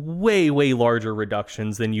way, way larger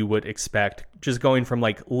reductions than you would expect just going from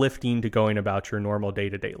like lifting to going about your normal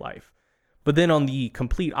day-to-day life. But then on the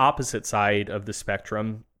complete opposite side of the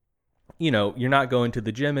spectrum, you're not going to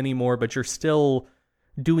the gym anymore, but you're still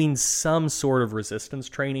doing some sort of resistance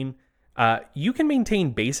training. You can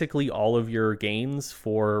maintain basically all of your gains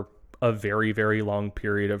for a very, very long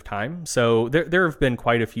period of time. So there have been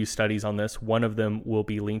quite a few studies on this. One of them will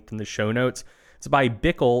be linked in the show notes. It's by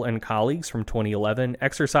Bickel and colleagues from 2011,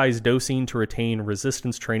 exercise dosing to retain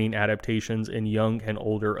resistance training adaptations in young and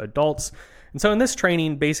older adults. And so in this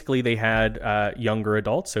training, basically they had younger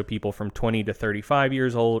adults, so people from 20 to 35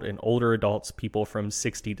 years old, and older adults, people from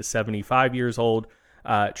 60 to 75 years old,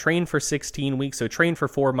 train for 16 weeks, so train for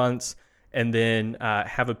 4 months, and then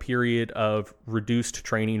have a period of reduced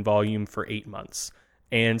training volume for 8 months.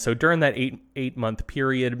 And so during that eight-month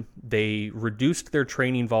period, they reduced their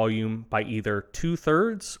training volume by either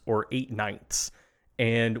 2/3 or 8/9.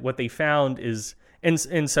 And what they found is,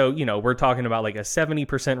 and so, we're talking about like a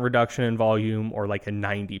 70% reduction in volume or like a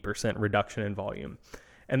 90% reduction in volume.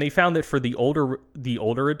 And they found that for the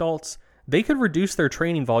older adults, they could reduce their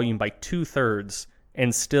training volume by 2/3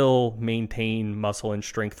 and still maintain muscle and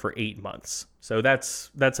strength for 8 months. So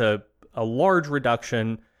that's a large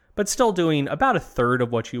reduction, but still doing about 1/3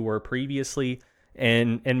 of what you were previously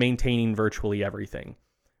and maintaining virtually everything.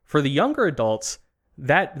 For the younger adults,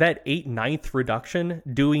 that 8/9 reduction,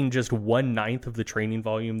 doing just 1/9 of the training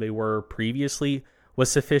volume they were previously,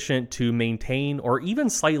 was sufficient to maintain or even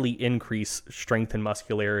slightly increase strength and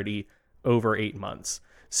muscularity over 8 months.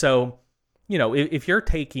 So, if you're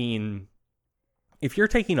taking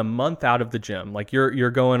a month out of the gym, like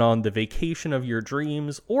you're going on the vacation of your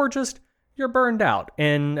dreams, or just you're burned out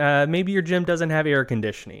and maybe your gym doesn't have air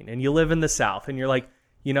conditioning and you live in the South and you're like,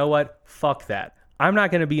 you know what? Fuck that. I'm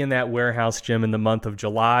not going to be in that warehouse gym in the month of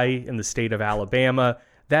July in the state of Alabama.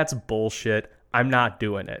 That's bullshit. I'm not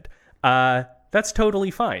doing it. That's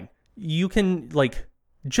totally fine. You can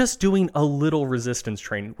just doing a little resistance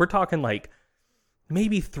training. We're talking like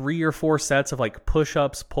maybe 3 or 4 sets of like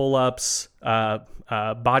push-ups, pull-ups,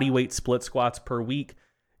 body weight split squats per week.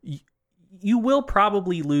 you will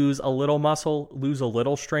probably lose a little muscle, lose a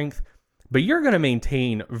little strength, but you're going to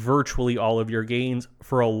maintain virtually all of your gains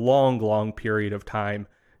for a long, long period of time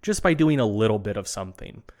just by doing a little bit of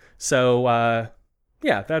something. So,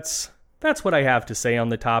 yeah, that's what I have to say on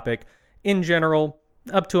the topic. In general,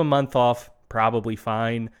 up to a month off, probably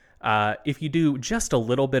fine. If you do just a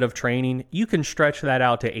little bit of training, you can stretch that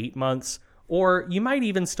out to 8 months, or you might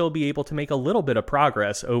even still be able to make a little bit of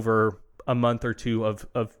progress over a month or two of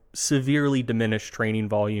severely diminished training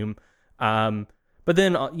volume. But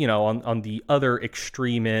then, on the other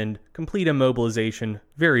extreme end, complete immobilization,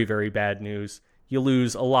 very, very bad news. You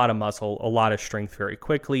lose a lot of muscle, a lot of strength very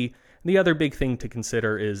quickly. The other big thing to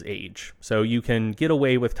consider is age. So you can get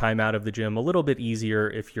away with time out of the gym a little bit easier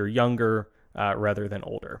if you're younger rather than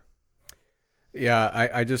older. Yeah,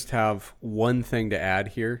 I just have one thing to add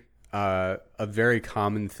here. A very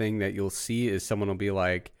common thing that you'll see is someone will be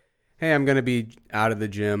like, hey, I'm going to be out of the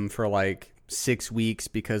gym for like 6 weeks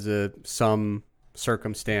because of some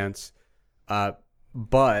circumstance,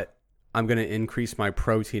 but I'm going to increase my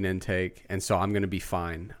protein intake, and so I'm going to be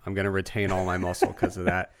fine. I'm going to retain all my muscle because of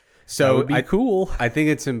that. So that would be cool. I think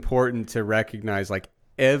it's important to recognize like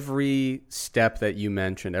every step that you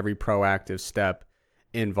mentioned, every proactive step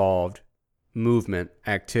involved movement,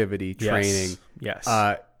 activity, training. Yes.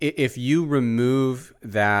 If you remove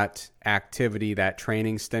that activity, that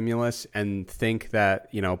training stimulus, and think that,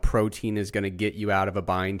 protein is going to get you out of a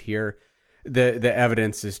bind here, the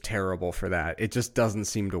evidence is terrible for that. It just doesn't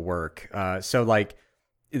seem to work. So like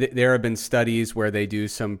there have been studies where they do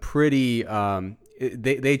some pretty,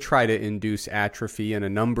 they try to induce atrophy in a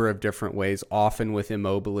number of different ways, often with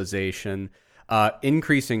immobilization.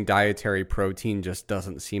 Increasing dietary protein just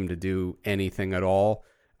doesn't seem to do anything at all.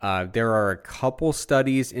 There are a couple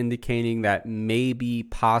studies indicating that maybe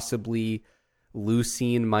possibly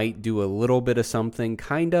leucine might do a little bit of something,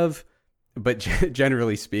 kind of, but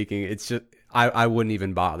generally speaking, it's just, I wouldn't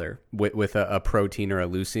even bother with a protein or a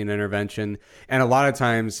leucine intervention. And a lot of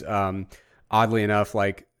times, oddly enough,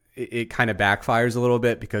 like it kind of backfires a little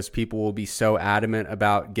bit because people will be so adamant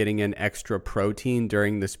about getting in extra protein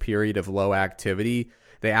during this period of low activity.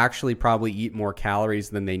 They actually probably eat more calories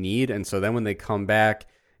than they need. And so then when they come back,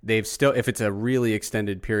 they've still, if it's a really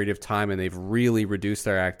extended period of time and they've really reduced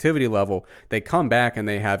their activity level, they come back and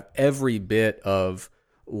they have every bit of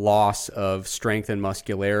loss of strength and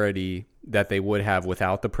muscularity that they would have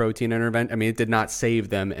without the protein intervention. I mean, it did not save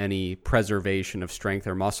them any preservation of strength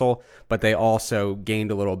or muscle, but they also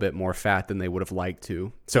gained a little bit more fat than they would have liked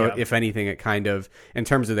to. So if anything, it kind of, in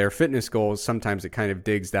terms of their fitness goals, sometimes it kind of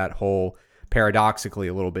digs that hole paradoxically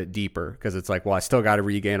a little bit deeper, because it's like, well, I still got to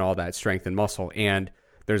regain all that strength and muscle, and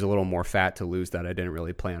there's a little more fat to lose that I didn't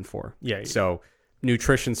really plan for. Yeah. So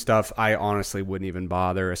nutrition stuff, I honestly wouldn't even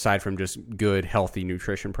bother, aside from just good, healthy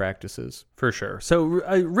nutrition practices. For sure. So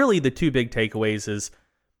really the two big takeaways is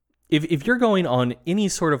if you're going on any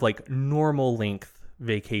sort of like normal length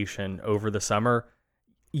vacation over the summer,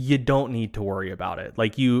 you don't need to worry about it.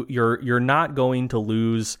 Like you're not going to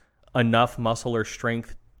lose enough muscle or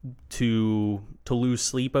strength to lose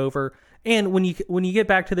sleep over. And when you get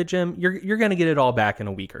back to the gym, you're going to get it all back in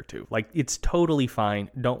a week or two. Like, it's totally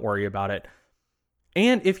fine. Don't worry about it.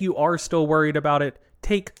 And if you are still worried about it,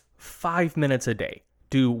 take 5 minutes a day.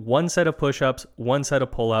 Do one set of push-ups, one set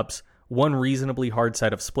of pull-ups, one reasonably hard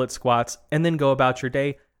set of split squats, and then go about your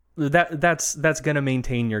day. That's going to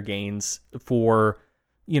maintain your gains for,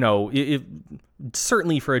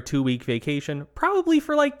 certainly for a 2-week vacation, probably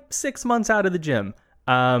for like 6 months out of the gym.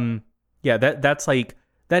 That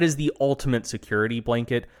is the ultimate security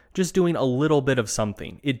blanket. Just doing a little bit of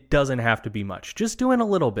something. It doesn't have to be much. Just doing a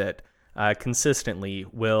little bit consistently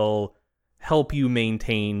will help you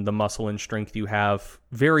maintain the muscle and strength you have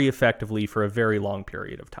very effectively for a very long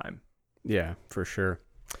period of time. Yeah, for sure.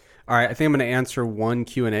 All right, I think I'm going to answer one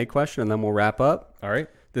Q&A question and then we'll wrap up. All right.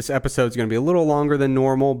 This episode's going to be a little longer than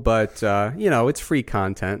normal, but it's free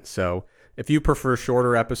content, so if you prefer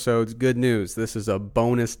shorter episodes, good news. This is a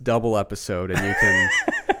bonus double episode, and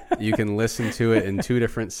you can listen to it in 2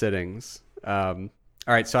 different sittings. All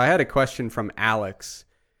right, so I had a question from Alex,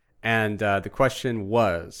 and the question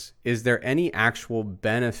was, is there any actual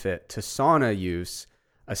benefit to sauna use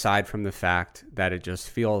aside from the fact that it just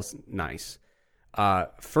feels nice?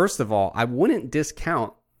 First of all, I wouldn't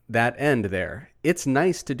discount that end there. It's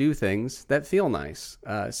nice to do things that feel nice.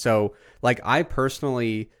 So like I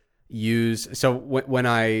personally when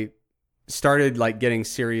I started like getting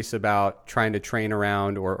serious about trying to train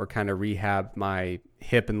around or kind of rehab my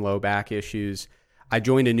hip and low back issues, I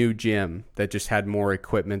joined a new gym that just had more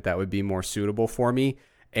equipment that would be more suitable for me.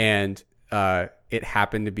 And it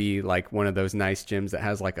happened to be like one of those nice gyms that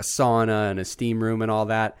has like a sauna and a steam room and all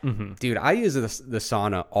that. Dude, I use the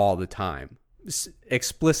sauna all the time,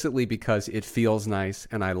 explicitly because it feels nice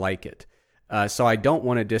and I like it. So I don't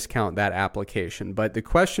want to discount that application. But the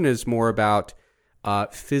question is more about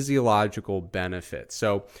physiological benefits.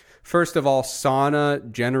 So first of all,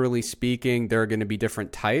 sauna, generally speaking, there are going to be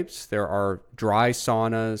different types. There are dry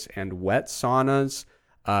saunas and wet saunas.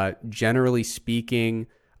 Generally speaking,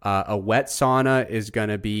 a wet sauna is going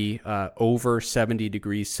to be over 70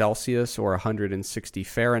 degrees Celsius or 160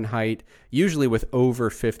 Fahrenheit, usually with over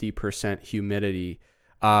 50% humidity.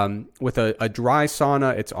 With a dry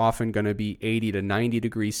sauna, it's often going to be 80 to 90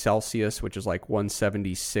 degrees Celsius, which is like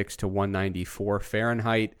 176 to 194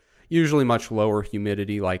 Fahrenheit, usually much lower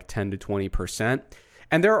humidity, like 10 to 20%.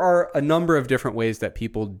 And there are a number of different ways that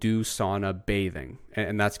people do sauna bathing.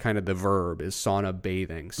 And that's kind of the verb, is sauna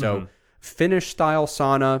bathing. So Finnish style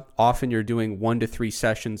sauna, often you're doing 1 to 3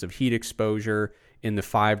 sessions of heat exposure in the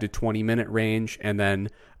 5 to 20 minute range. And then,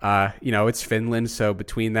 it's Finland. So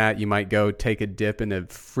between that, you might go take a dip in a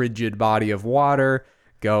frigid body of water,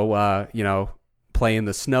 go, play in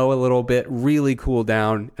the snow a little bit, really cool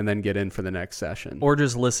down, and then get in for the next session. Or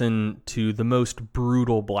just listen to the most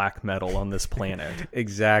brutal black metal on this planet.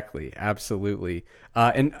 Exactly. Absolutely.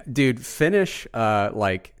 And dude, Finnish,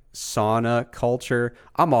 sauna culture,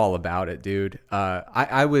 I'm all about it, dude.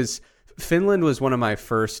 Finland was one of my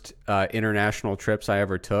first international trips I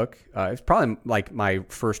ever took. It's probably like my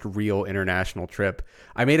first real international trip.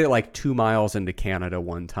 I made it like 2 miles into Canada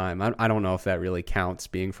one time. I don't know if that really counts,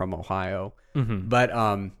 being from Ohio. But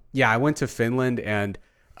I went to Finland, and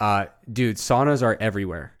dude, saunas are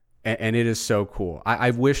everywhere. And it is so cool.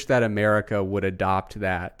 I wish that America would adopt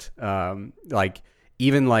that.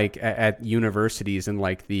 Even like at universities and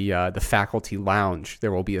like the faculty lounge,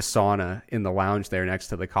 there will be a sauna in the lounge there next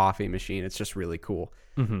to the coffee machine. It's just really cool.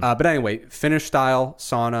 But anyway, Finnish style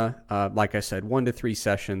sauna, like I said, 1 to 3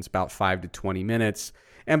 sessions, about 5 to 20 minutes.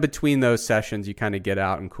 And between those sessions, you kind of get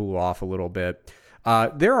out and cool off a little bit.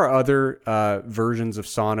 There are other versions of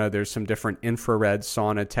sauna. There's some different infrared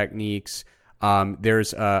sauna techniques.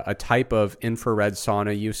 There's a type of infrared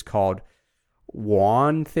sauna use called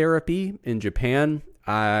Wan therapy in Japan.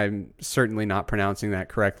 I'm certainly not pronouncing that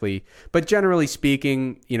correctly, but generally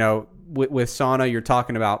speaking, with sauna, you're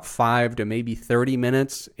talking about 5 to maybe 30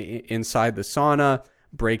 minutes inside the sauna,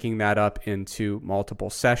 breaking that up into multiple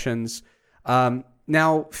sessions.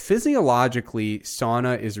 Now, physiologically,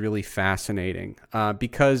 sauna is really fascinating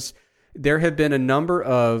because there have been a number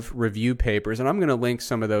of review papers, and I'm going to link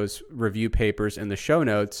some of those review papers in the show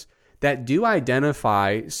notes, that do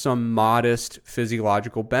identify some modest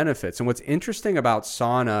physiological benefits. And what's interesting about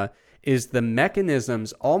sauna is the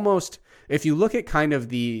mechanisms almost, if you look at kind of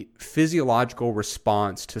the physiological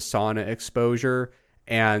response to sauna exposure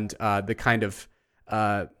and the kind of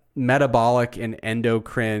metabolic and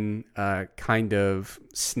endocrine kind of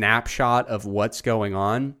snapshot of what's going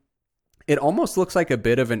on, it almost looks like a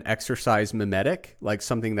bit of an exercise mimetic, like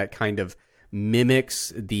something that kind of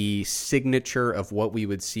mimics the signature of what we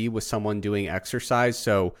would see with someone doing exercise.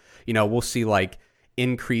 So, we'll see like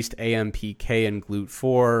increased AMPK and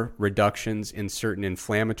GLUT4, reductions in certain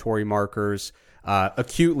inflammatory markers.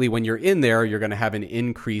 Acutely, when you're in there, you're going to have an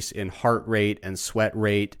increase in heart rate and sweat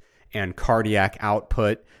rate and cardiac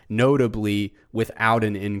output, notably without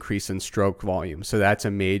an increase in stroke volume. So that's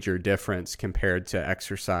a major difference compared to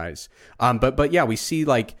exercise. But yeah, we see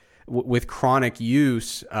like with chronic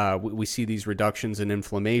use, we see these reductions in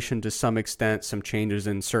inflammation to some extent, some changes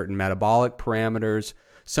in certain metabolic parameters,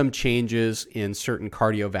 some changes in certain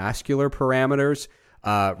cardiovascular parameters,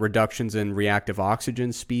 reductions in reactive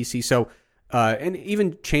oxygen species. So, and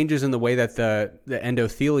even changes in the way that the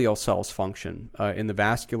endothelial cells function in the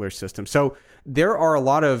vascular system. So there are a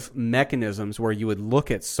lot of mechanisms where you would look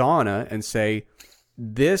at sauna and say,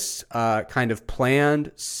 this kind of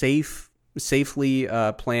planned, safely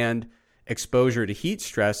planned exposure to heat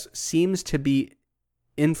stress seems to be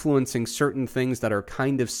influencing certain things that are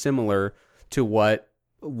kind of similar to what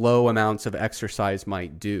low amounts of exercise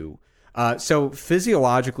might do. So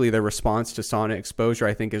physiologically, the response to sauna exposure,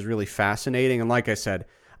 I think, is really fascinating. And like I said,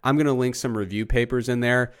 I'm going to link some review papers in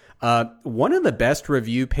there. One of the best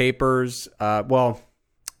review papers,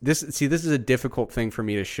 this is a difficult thing for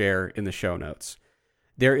me to share in the show notes.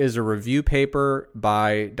 There is a review paper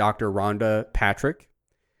by Dr. Rhonda Patrick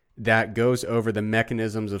that goes over the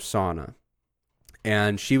mechanisms of sauna.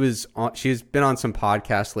 And she's been on some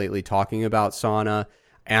podcasts lately talking about sauna,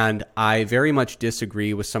 and I very much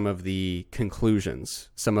disagree with some of the conclusions,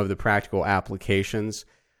 some of the practical applications.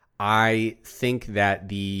 I think that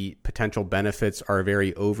the potential benefits are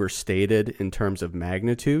very overstated in terms of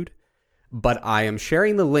magnitude, but I am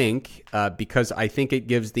sharing the link because I think it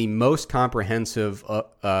gives the most comprehensive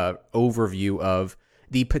overview of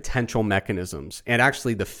the potential mechanisms. And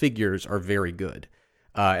actually, the figures are very good.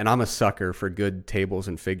 And I'm a sucker for good tables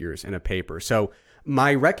and figures in a paper. So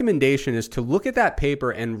my recommendation is to look at that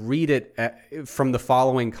paper and read it from the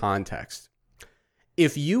following context.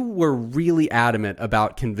 If you were really adamant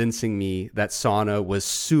about convincing me that sauna was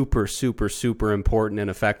super, super, super important and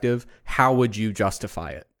effective, how would you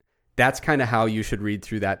justify it? That's kind of how you should read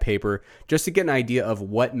through that paper, just to get an idea of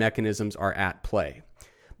what mechanisms are at play.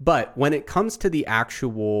 But when it comes to the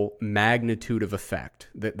actual magnitude of effect,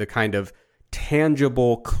 the kind of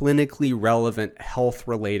tangible, clinically relevant,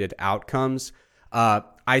 health-related outcomes,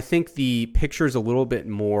 I think the picture is a little bit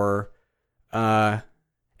more...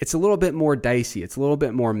 it's a little bit more dicey. It's a little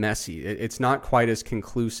bit more messy. It's not quite as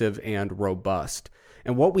conclusive and robust.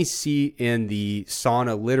 And what we see in the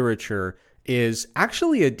sauna literature is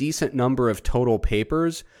actually a decent number of total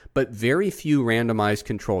papers, but very few randomized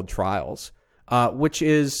controlled trials, which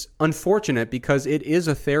is unfortunate because it is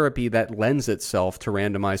a therapy that lends itself to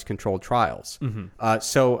randomized controlled trials. Mm-hmm.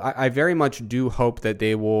 So I very much do hope that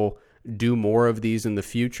they will do more of these in the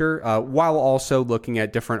future, while also looking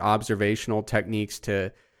at different observational techniques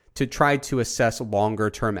to try to assess longer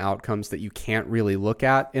term outcomes that you can't really look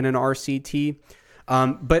at in an RCT.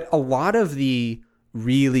 But a lot of the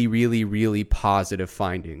really, really, really positive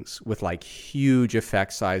findings with like huge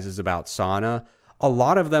effect sizes about sauna, a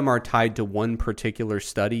lot of them are tied to one particular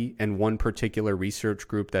study and one particular research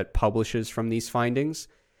group that publishes from these findings.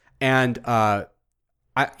 And,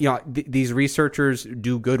 these researchers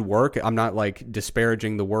do good work. I'm not like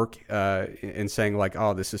disparaging the work and saying like,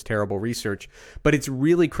 oh, this is terrible research, but it's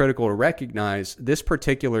really critical to recognize this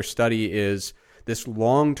particular study is this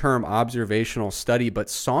long-term observational study, but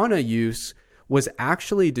sauna use was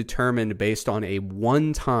actually determined based on a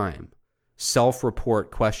one-time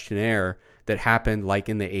self-report questionnaire that happened like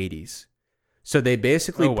in the 80s. So they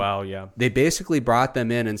basically, they basically brought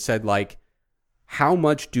them in and said like, how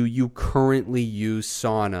much do you currently use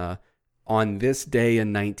sauna on this day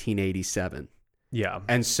in 1987? Yeah.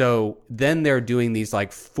 And so then they're doing these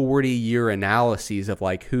like 40-year analyses of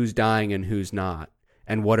like who's dying and who's not,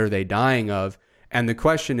 and what are they dying of? And the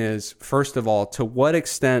question is, first of all, to what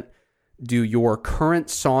extent do your current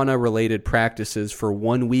sauna-related practices for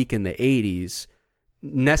 1 week in the 80s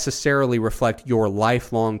necessarily reflect your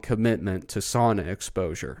lifelong commitment to sauna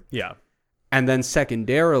exposure? Yeah. And then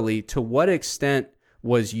secondarily, to what extent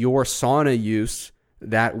was your sauna use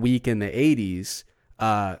that week in the 80s,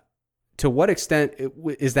 to what extent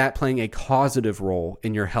is that playing a causative role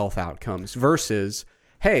in your health outcomes versus,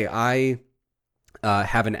 hey, I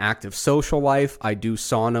have an active social life. I do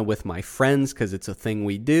sauna with my friends because it's a thing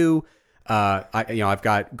we do. I've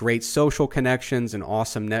got great social connections, an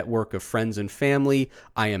awesome network of friends and family.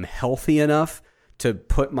 I am healthy enough to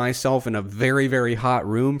put myself in a very, very hot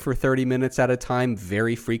room for 30 minutes at a time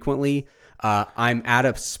very frequently. I'm at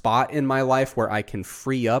a spot in my life where I can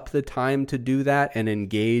free up the time to do that and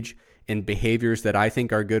engage in behaviors that I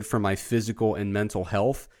think are good for my physical and mental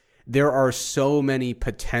health. There are so many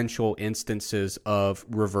potential instances of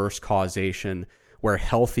reverse causation where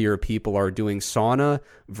healthier people are doing sauna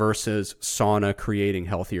versus sauna creating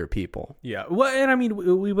healthier people. Yeah. Well, and I mean,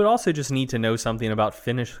 we would also just need to know something about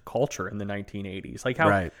Finnish culture in the 1980s. Like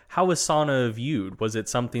how was sauna viewed? Was it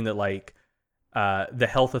something that like the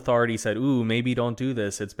health authority said, ooh, maybe don't do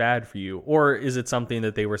this, it's bad for you? Or is it something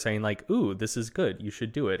that they were saying like, ooh, this is good, you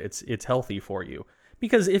should do it, it's healthy for you?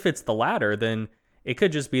 Because if it's the latter, then it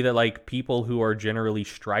could just be that like people who are generally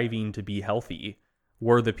striving to be healthy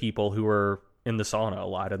were the people who were in the sauna a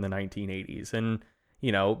lot in the 1980s. And,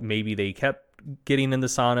 you know, maybe they kept getting in the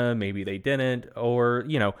sauna, maybe they didn't, or,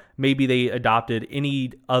 you know, maybe they adopted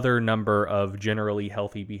any other number of generally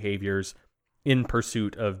healthy behaviors in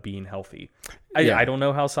pursuit of being healthy. I don't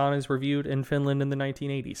know how saunas were viewed in Finland in the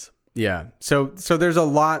 1980s. Yeah. So there's a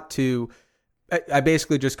lot to... I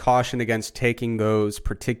basically just caution against taking those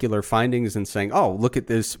particular findings and saying, oh, look at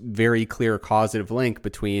this very clear causative link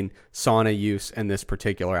between sauna use and this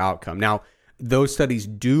particular outcome. Now, those studies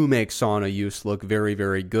do make sauna use look very,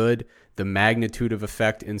 very good. The magnitude of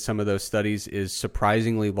effect in some of those studies is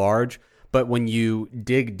surprisingly large. But when you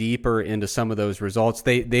dig deeper into some of those results,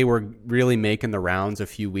 they were really making the rounds a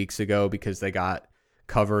few weeks ago because they got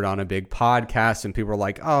covered on a big podcast and people were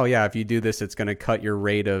like, oh, yeah, if you do this, it's going to cut your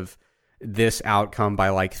rate of this outcome by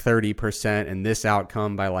like 30% and this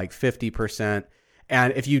outcome by like 50%.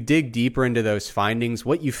 And if you dig deeper into those findings,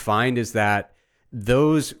 what you find is that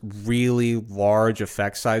those really large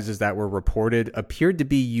effect sizes that were reported appeared to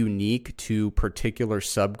be unique to particular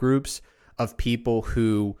subgroups of people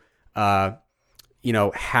who, had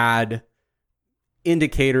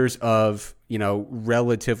indicators of,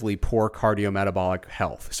 relatively poor cardiometabolic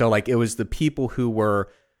health. So like it was the people who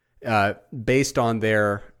were, based on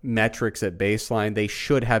their metrics at baseline, they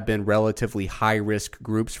should have been relatively high risk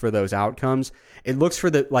groups for those outcomes. It looks for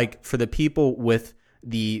the people with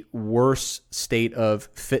the worst state of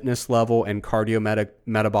fitness level and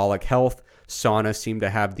cardiometabolic health, sauna seemed to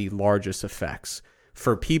have the largest effects.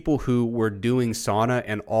 For people who were doing sauna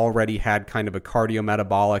and already had kind of a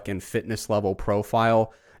cardiometabolic and fitness level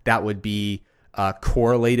profile that would be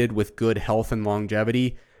correlated with good health and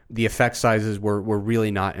longevity, the effect sizes were really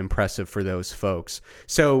not impressive for those folks.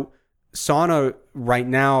 So sauna right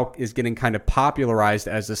now is getting kind of popularized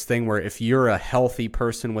as this thing where if you're a healthy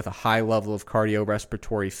person with a high level of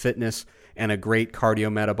cardiorespiratory fitness and a great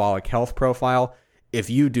cardiometabolic health profile, if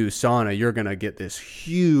you do sauna, you're going to get this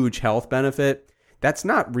huge health benefit. That's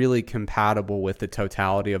not really compatible with the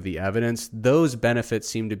totality of the evidence. Those benefits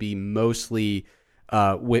seem to be mostly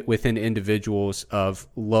within individuals of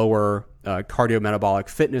lower cardiometabolic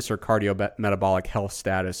fitness or cardiometabolic health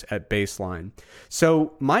status at baseline.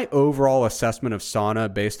 So my overall assessment of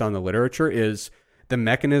sauna based on the literature is the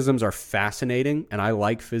mechanisms are fascinating and I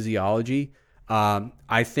like physiology.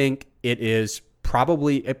 I think it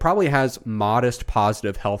probably has modest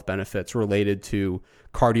positive health benefits related to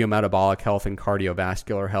cardiometabolic health and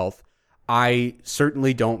cardiovascular health. I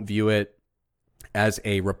certainly don't view it as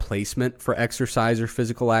a replacement for exercise or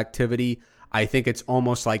physical activity. I think it's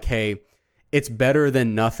almost like, hey, it's better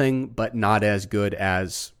than nothing, but not as good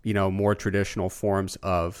as, more traditional forms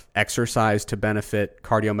of exercise to benefit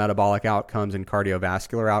cardiometabolic outcomes and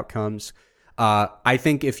cardiovascular outcomes. I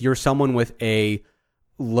think if you're someone with a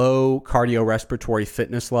low cardiorespiratory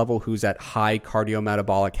fitness level who's at high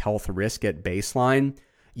cardiometabolic health risk at baseline,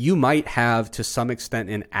 you might have to some extent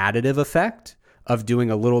an additive effect of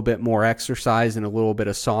doing a little bit more exercise and a little bit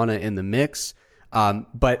of sauna in the mix.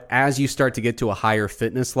 But as you start to get to a higher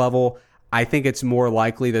fitness level, I think it's more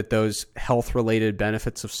likely that those health-related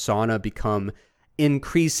benefits of sauna become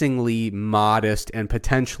increasingly modest and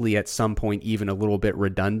potentially at some point even a little bit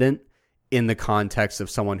redundant in the context of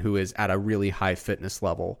someone who is at a really high fitness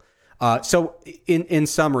level. So in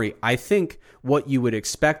summary, I think what you would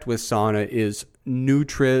expect with sauna is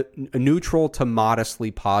neutral to modestly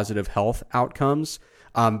positive health outcomes.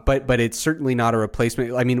 But it's certainly not a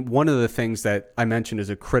replacement. I mean, one of the things that I mentioned as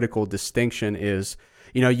a critical distinction is,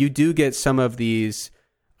 you do get some of these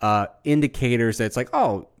indicators that it's like,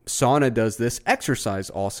 oh, sauna does this, exercise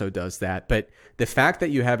also does that. But the fact that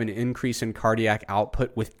you have an increase in cardiac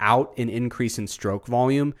output without an increase in stroke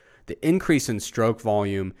volume, the increase in stroke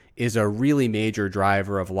volume is a really major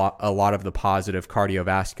driver of a lot of the positive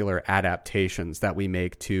cardiovascular adaptations that we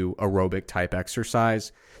make to aerobic type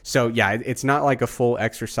exercise. So yeah, it's not like a full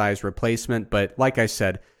exercise replacement, but like I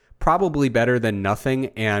said, probably better than nothing.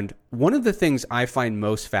 And one of the things I find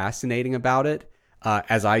most fascinating about it,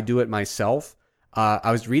 as I do it myself,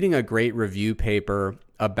 I was reading a great review paper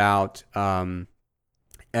about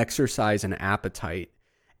exercise and appetite.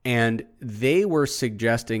 And they were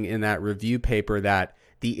suggesting in that review paper that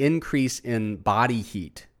the increase in body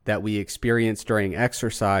heat that we experience during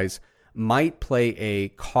exercise might play a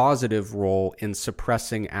causative role in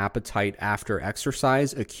suppressing appetite after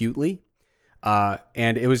exercise acutely.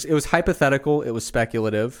 And it was hypothetical. It was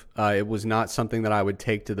speculative. It was not something that I would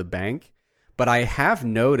take to the bank. But I have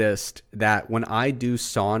noticed that when I do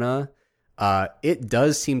sauna, it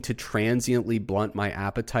does seem to transiently blunt my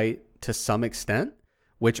appetite to some extent,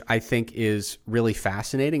 which I think is really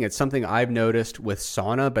fascinating. It's something I've noticed with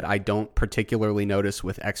sauna, but I don't particularly notice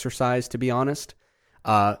with exercise, to be honest.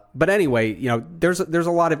 But anyway, there's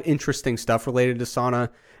a lot of interesting stuff related to sauna,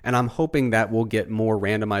 and I'm hoping that we'll get more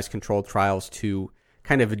randomized controlled trials to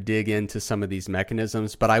kind of dig into some of these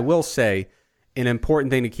mechanisms. But I will say an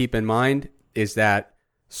important thing to keep in mind is that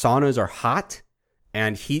saunas are hot,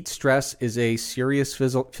 and heat stress is a serious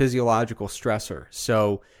physiological stressor.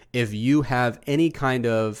 So if you have any kind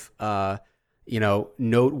of,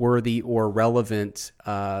 noteworthy or relevant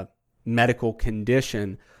medical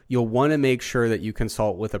condition, you'll want to make sure that you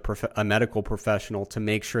consult with a medical professional to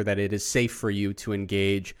make sure that it is safe for you to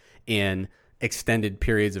engage in extended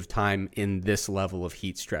periods of time in this level of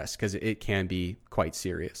heat stress, because it can be quite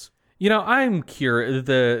serious. I'm curious,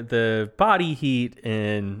 the body heat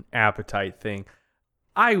and appetite thing.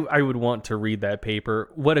 I would want to read that paper.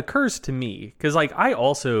 What occurs to me, because I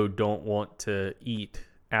also don't want to eat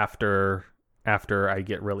after I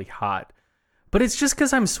get really hot, But it's just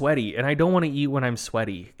because I'm sweaty, and I don't want to eat when I'm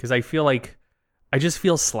sweaty because I feel like I just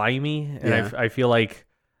feel slimy, and I feel like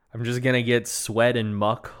I'm just gonna get sweat and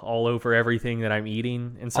muck all over everything that I'm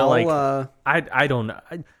eating, and so I don't know.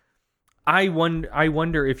 I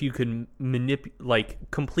wonder if you could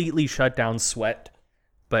completely shut down sweat,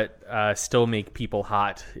 but still make people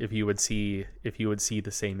hot if you would see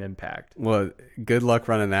the same impact. Well, good luck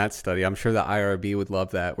running that study. I'm sure the IRB would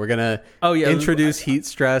love that. We're gonna introduce heat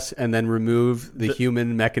stress and then remove the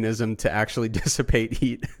human mechanism to actually dissipate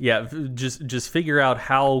heat. Yeah, just figure out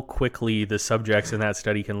how quickly the subjects in that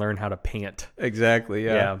study can learn how to pant. Exactly.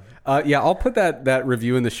 Yeah. I'll put that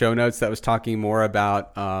review in the show notes that was talking more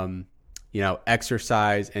about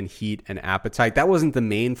exercise and heat and appetite. That wasn't the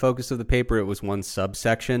main focus of the paper. It was one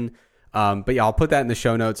subsection. But yeah, I'll put that in the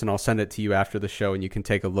show notes and I'll send it to you after the show and you can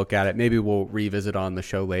take a look at it. Maybe we'll revisit on the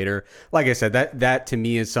show later. Like I said, that to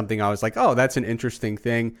me is something I was like, oh, that's an interesting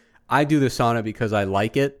thing. I do the sauna because I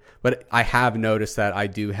like it, but I have noticed that I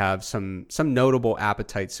do have some notable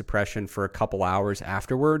appetite suppression for a couple hours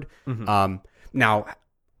afterward. Mm-hmm. Now,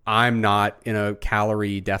 I'm not in a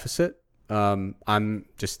calorie deficit. I'm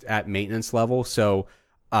just at maintenance level. So,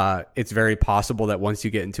 it's very possible that once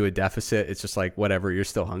you get into a deficit, it's just like, whatever, you're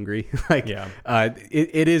still hungry.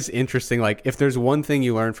 It is interesting. Like if there's one thing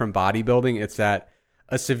you learn from bodybuilding, it's that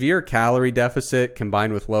a severe calorie deficit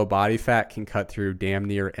combined with low body fat can cut through damn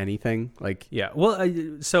near anything.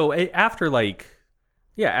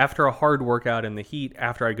 After a hard workout in the heat,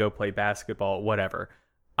 after I go play basketball, whatever,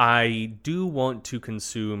 I do want to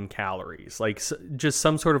consume calories, like just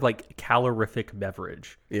some sort of like calorific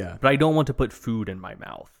beverage. Yeah. But I don't want to put food in my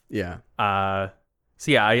mouth. Yeah. I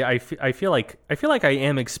feel like I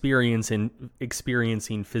am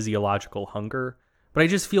experiencing physiological hunger, but I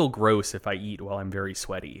just feel gross if I eat while I'm very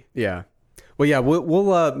sweaty. Yeah. Well, yeah,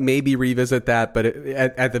 we'll maybe revisit that, but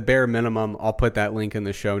at the bare minimum, I'll put that link in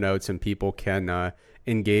the show notes and people can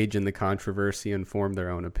engage in the controversy and form their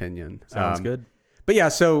own opinion. Sounds good. But yeah,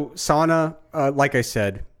 so sauna, like I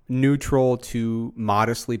said, neutral to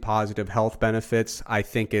modestly positive health benefits. I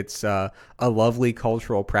think it's a lovely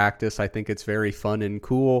cultural practice. I think it's very fun and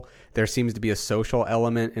cool. There seems to be a social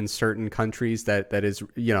element in certain countries that is,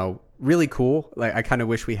 really cool. Like I kind of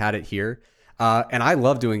wish we had it here. And I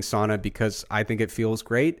love doing sauna because I think it feels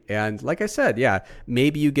great. And like I said, yeah,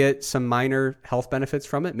 maybe you get some minor health benefits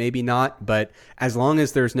from it, maybe not. But as long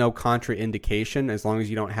as there's no contraindication, as long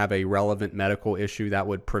as you don't have a relevant medical issue that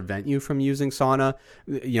would prevent you from using sauna,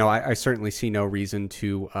 I certainly see no reason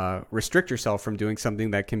to restrict yourself from doing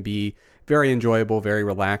something that can be very enjoyable, very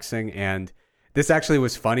relaxing. And this actually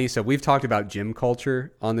was funny. So we've talked about gym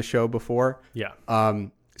culture on the show before. Yeah.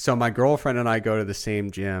 So my girlfriend and I go to the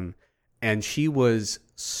same gym. And she was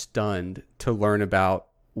stunned to learn about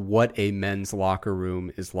what a men's locker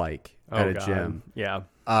room is like at a gym. Yeah.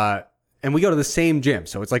 And we go to the same gym.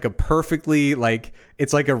 So it's like a perfectly,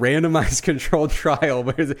 it's like a randomized controlled trial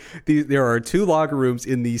where there are two locker rooms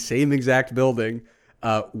in the same exact building.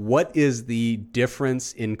 What is the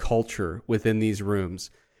difference in culture within these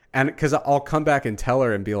rooms? And because I'll come back and tell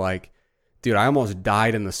her and be like, dude, I almost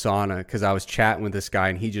died in the sauna because I was chatting with this guy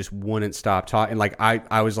and he just wouldn't stop talking. Like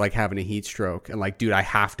I was like having a heat stroke and like, dude, I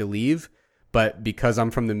have to leave. But because I'm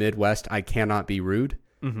from the Midwest, I cannot be rude.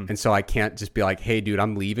 Mm-hmm. And so I can't just be like, hey, dude,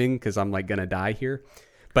 I'm leaving because I'm like going to die here.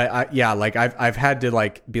 But I've had to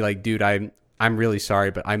like be like, dude, I'm really sorry,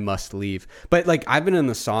 but I must leave. But like I've been in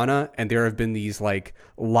the sauna and there have been these like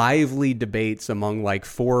lively debates among like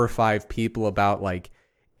 4 or 5 people about like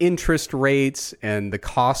interest rates and the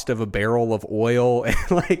cost of a barrel of oil. And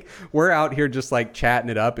like we're out here just like chatting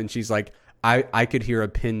it up and she's like, I could hear a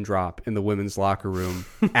pin drop in the women's locker room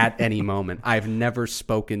at any moment. I've never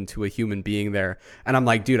spoken to a human being there. And I'm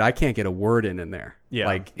like, dude, I can't get a word in there. Yeah.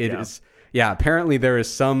 Like it is. Yeah. Apparently there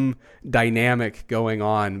is some dynamic going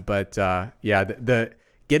on, but the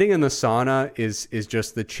getting in the sauna is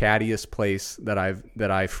just the chattiest place that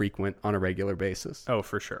I frequent on a regular basis. Oh,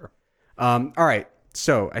 for sure. All right.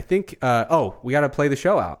 So I think, we got to play the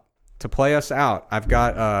show out. To play us out, I've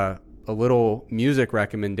got a little music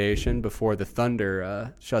recommendation before the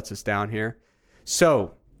thunder shuts us down here.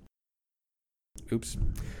 So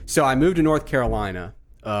I moved to North Carolina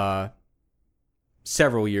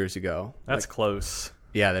several years ago. That's close.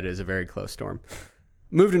 Yeah, that is a very close storm.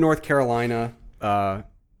 Moved to North Carolina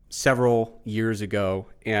several years ago,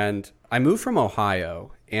 and I moved from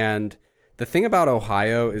Ohio. And the thing about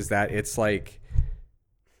Ohio is that it's like,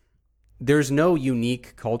 there's no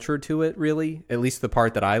unique culture to it, really, at least the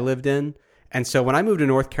part that I lived in. And so when I moved to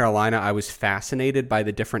North Carolina, I was fascinated by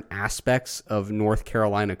the different aspects of North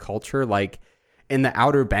Carolina culture. Like in the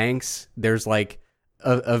Outer Banks, there's like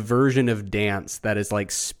a version of dance that is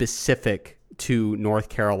like specific to North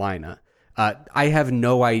Carolina. I have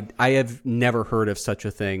never heard of such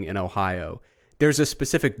a thing in Ohio. There's a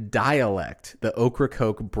specific dialect, the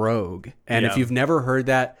Ocracoke brogue. And if you've never heard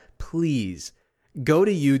that, please go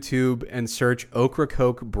to YouTube and search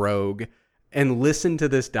Ocracoke brogue and listen to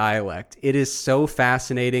this dialect. It is so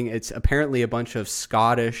fascinating. It's apparently a bunch of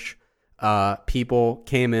Scottish people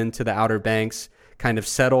came into the Outer Banks, kind of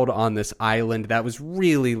settled on this island that was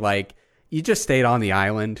really like, you just stayed on the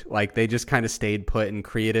island. Like they just kind of stayed put and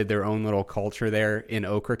created their own little culture there in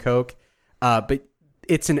Ocracoke. But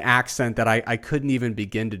it's an accent that I couldn't even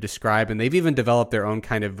begin to describe. And they've even developed their own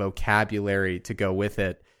kind of vocabulary to go with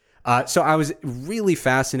it. So I was really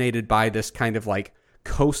fascinated by this kind of like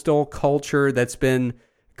coastal culture that's been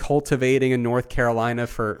cultivating in North Carolina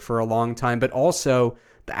for a long time, but also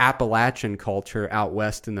the Appalachian culture out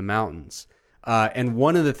west in the mountains. And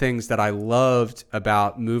one of the things that I loved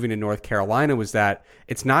about moving to North Carolina was that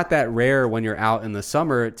it's not that rare when you're out in the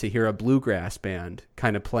summer to hear a bluegrass band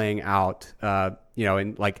kind of playing out,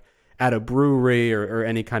 in like at a brewery or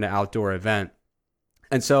any kind of outdoor event.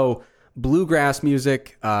 And so bluegrass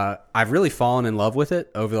music, I've really fallen in love with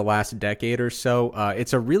it over the last decade or so.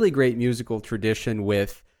 It's a really great musical tradition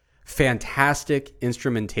with fantastic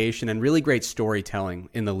instrumentation and really great storytelling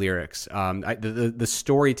in the lyrics. The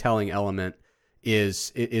storytelling element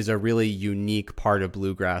is a really unique part of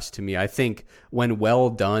bluegrass to me. I think when well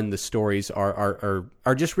done, the stories are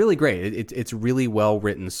just really great. It's really well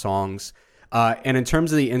written songs. And in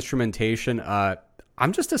terms of the instrumentation,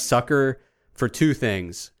 I'm just a sucker for two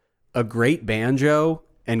things: a great banjo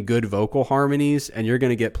and good vocal harmonies, and you're going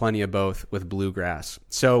to get plenty of both with bluegrass.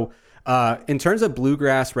 So in terms of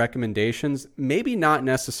bluegrass recommendations, maybe not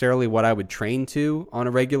necessarily what I would train to on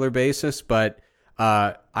a regular basis, but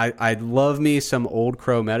I'd love me some Old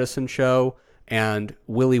Crow Medicine Show and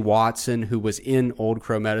Willie Watson, who was in Old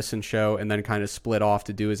Crow Medicine Show and then kind of split off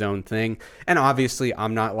to do his own thing. And obviously,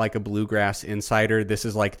 I'm not like a bluegrass insider. This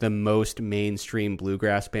is like the most mainstream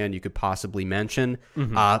bluegrass band you could possibly mention,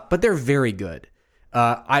 but they're very good.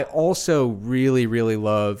 I also really, really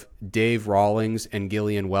love Dave Rawlings and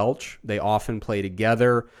Gillian Welch. They often play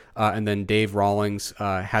together. And then Dave Rawlings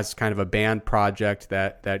has kind of a band project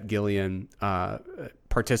that Gillian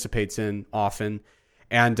participates in often.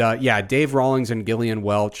 And Dave Rawlings and Gillian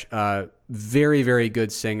Welch, very, very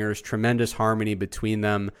good singers, tremendous harmony between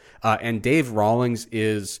them. And Dave Rawlings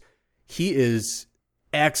is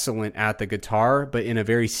excellent at the guitar, but in a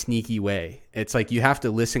very sneaky way. It's like you have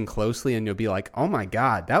to listen closely and you'll be like, oh my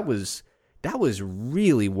God, that was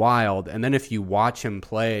really wild. And then if you watch him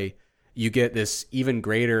play, you get this even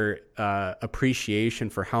greater appreciation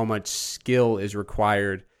for how much skill is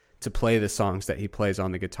required to play the songs that he plays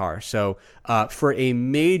on the guitar. So for a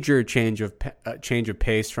major change of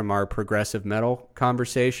pace from our progressive metal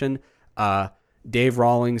conversation, Dave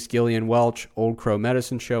Rawlings, Gillian Welch, Old Crow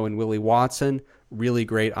Medicine Show, and Willie Watson, really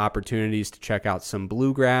great opportunities to check out some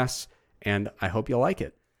bluegrass, and I hope you'll like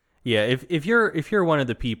it. Yeah, if you're one of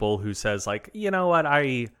the people who says like, you know what,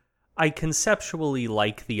 I conceptually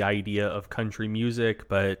like the idea of country music,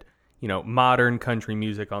 but modern country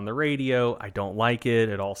music on the radio, I don't like it.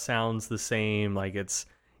 It all sounds the same. Like it's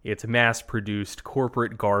mass-produced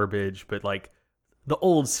corporate garbage, but like the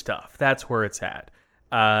old stuff, that's where it's at.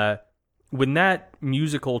 When that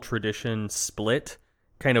musical tradition split,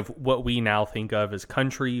 kind of what we now think of as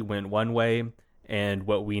country went one way, and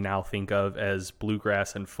what we now think of as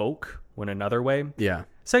bluegrass and folk went another way. Yeah.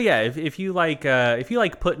 So yeah, if you like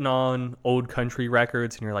putting on old country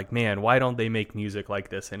records and you're like, man, why don't they make music like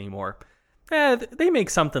this anymore? They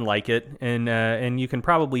make something like it, and you can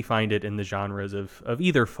probably find it in the genres of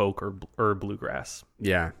either folk or bluegrass.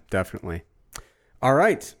 Yeah, definitely. All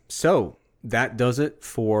right, so that does it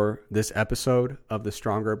for this episode of the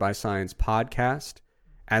Stronger by Science podcast.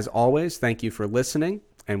 As always, thank you for listening,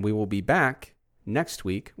 and we will be back next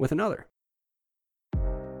week with another.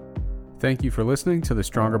 Thank you for listening to the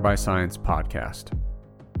Stronger by Science podcast.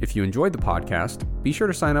 If you enjoyed the podcast, be sure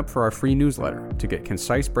to sign up for our free newsletter to get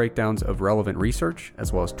concise breakdowns of relevant research,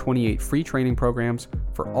 as well as 28 free training programs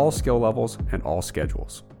for all skill levels and all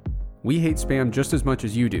schedules. We hate spam just as much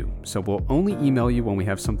as you do, so we'll only email you when we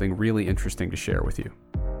have something really interesting to share with you.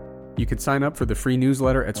 You can sign up for the free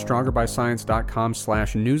newsletter at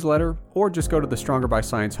strongerbyscience.com/newsletter, or just go to the Stronger by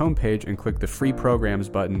Science homepage and click the free programs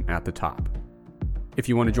button at the top. If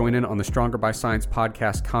you want to join in on the Stronger by Science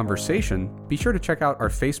podcast conversation, be sure to check out our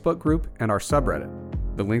Facebook group and our subreddit.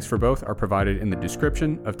 The links for both are provided in the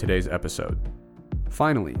description of today's episode.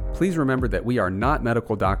 Finally, please remember that we are not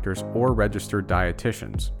medical doctors or registered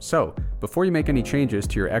dietitians, so before you make any changes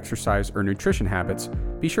to your exercise or nutrition habits,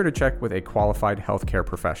 be sure to check with a qualified healthcare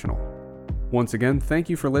professional. Once again, thank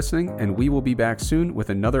you for listening, and we will be back soon with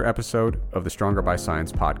another episode of the Stronger by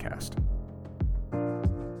Science podcast.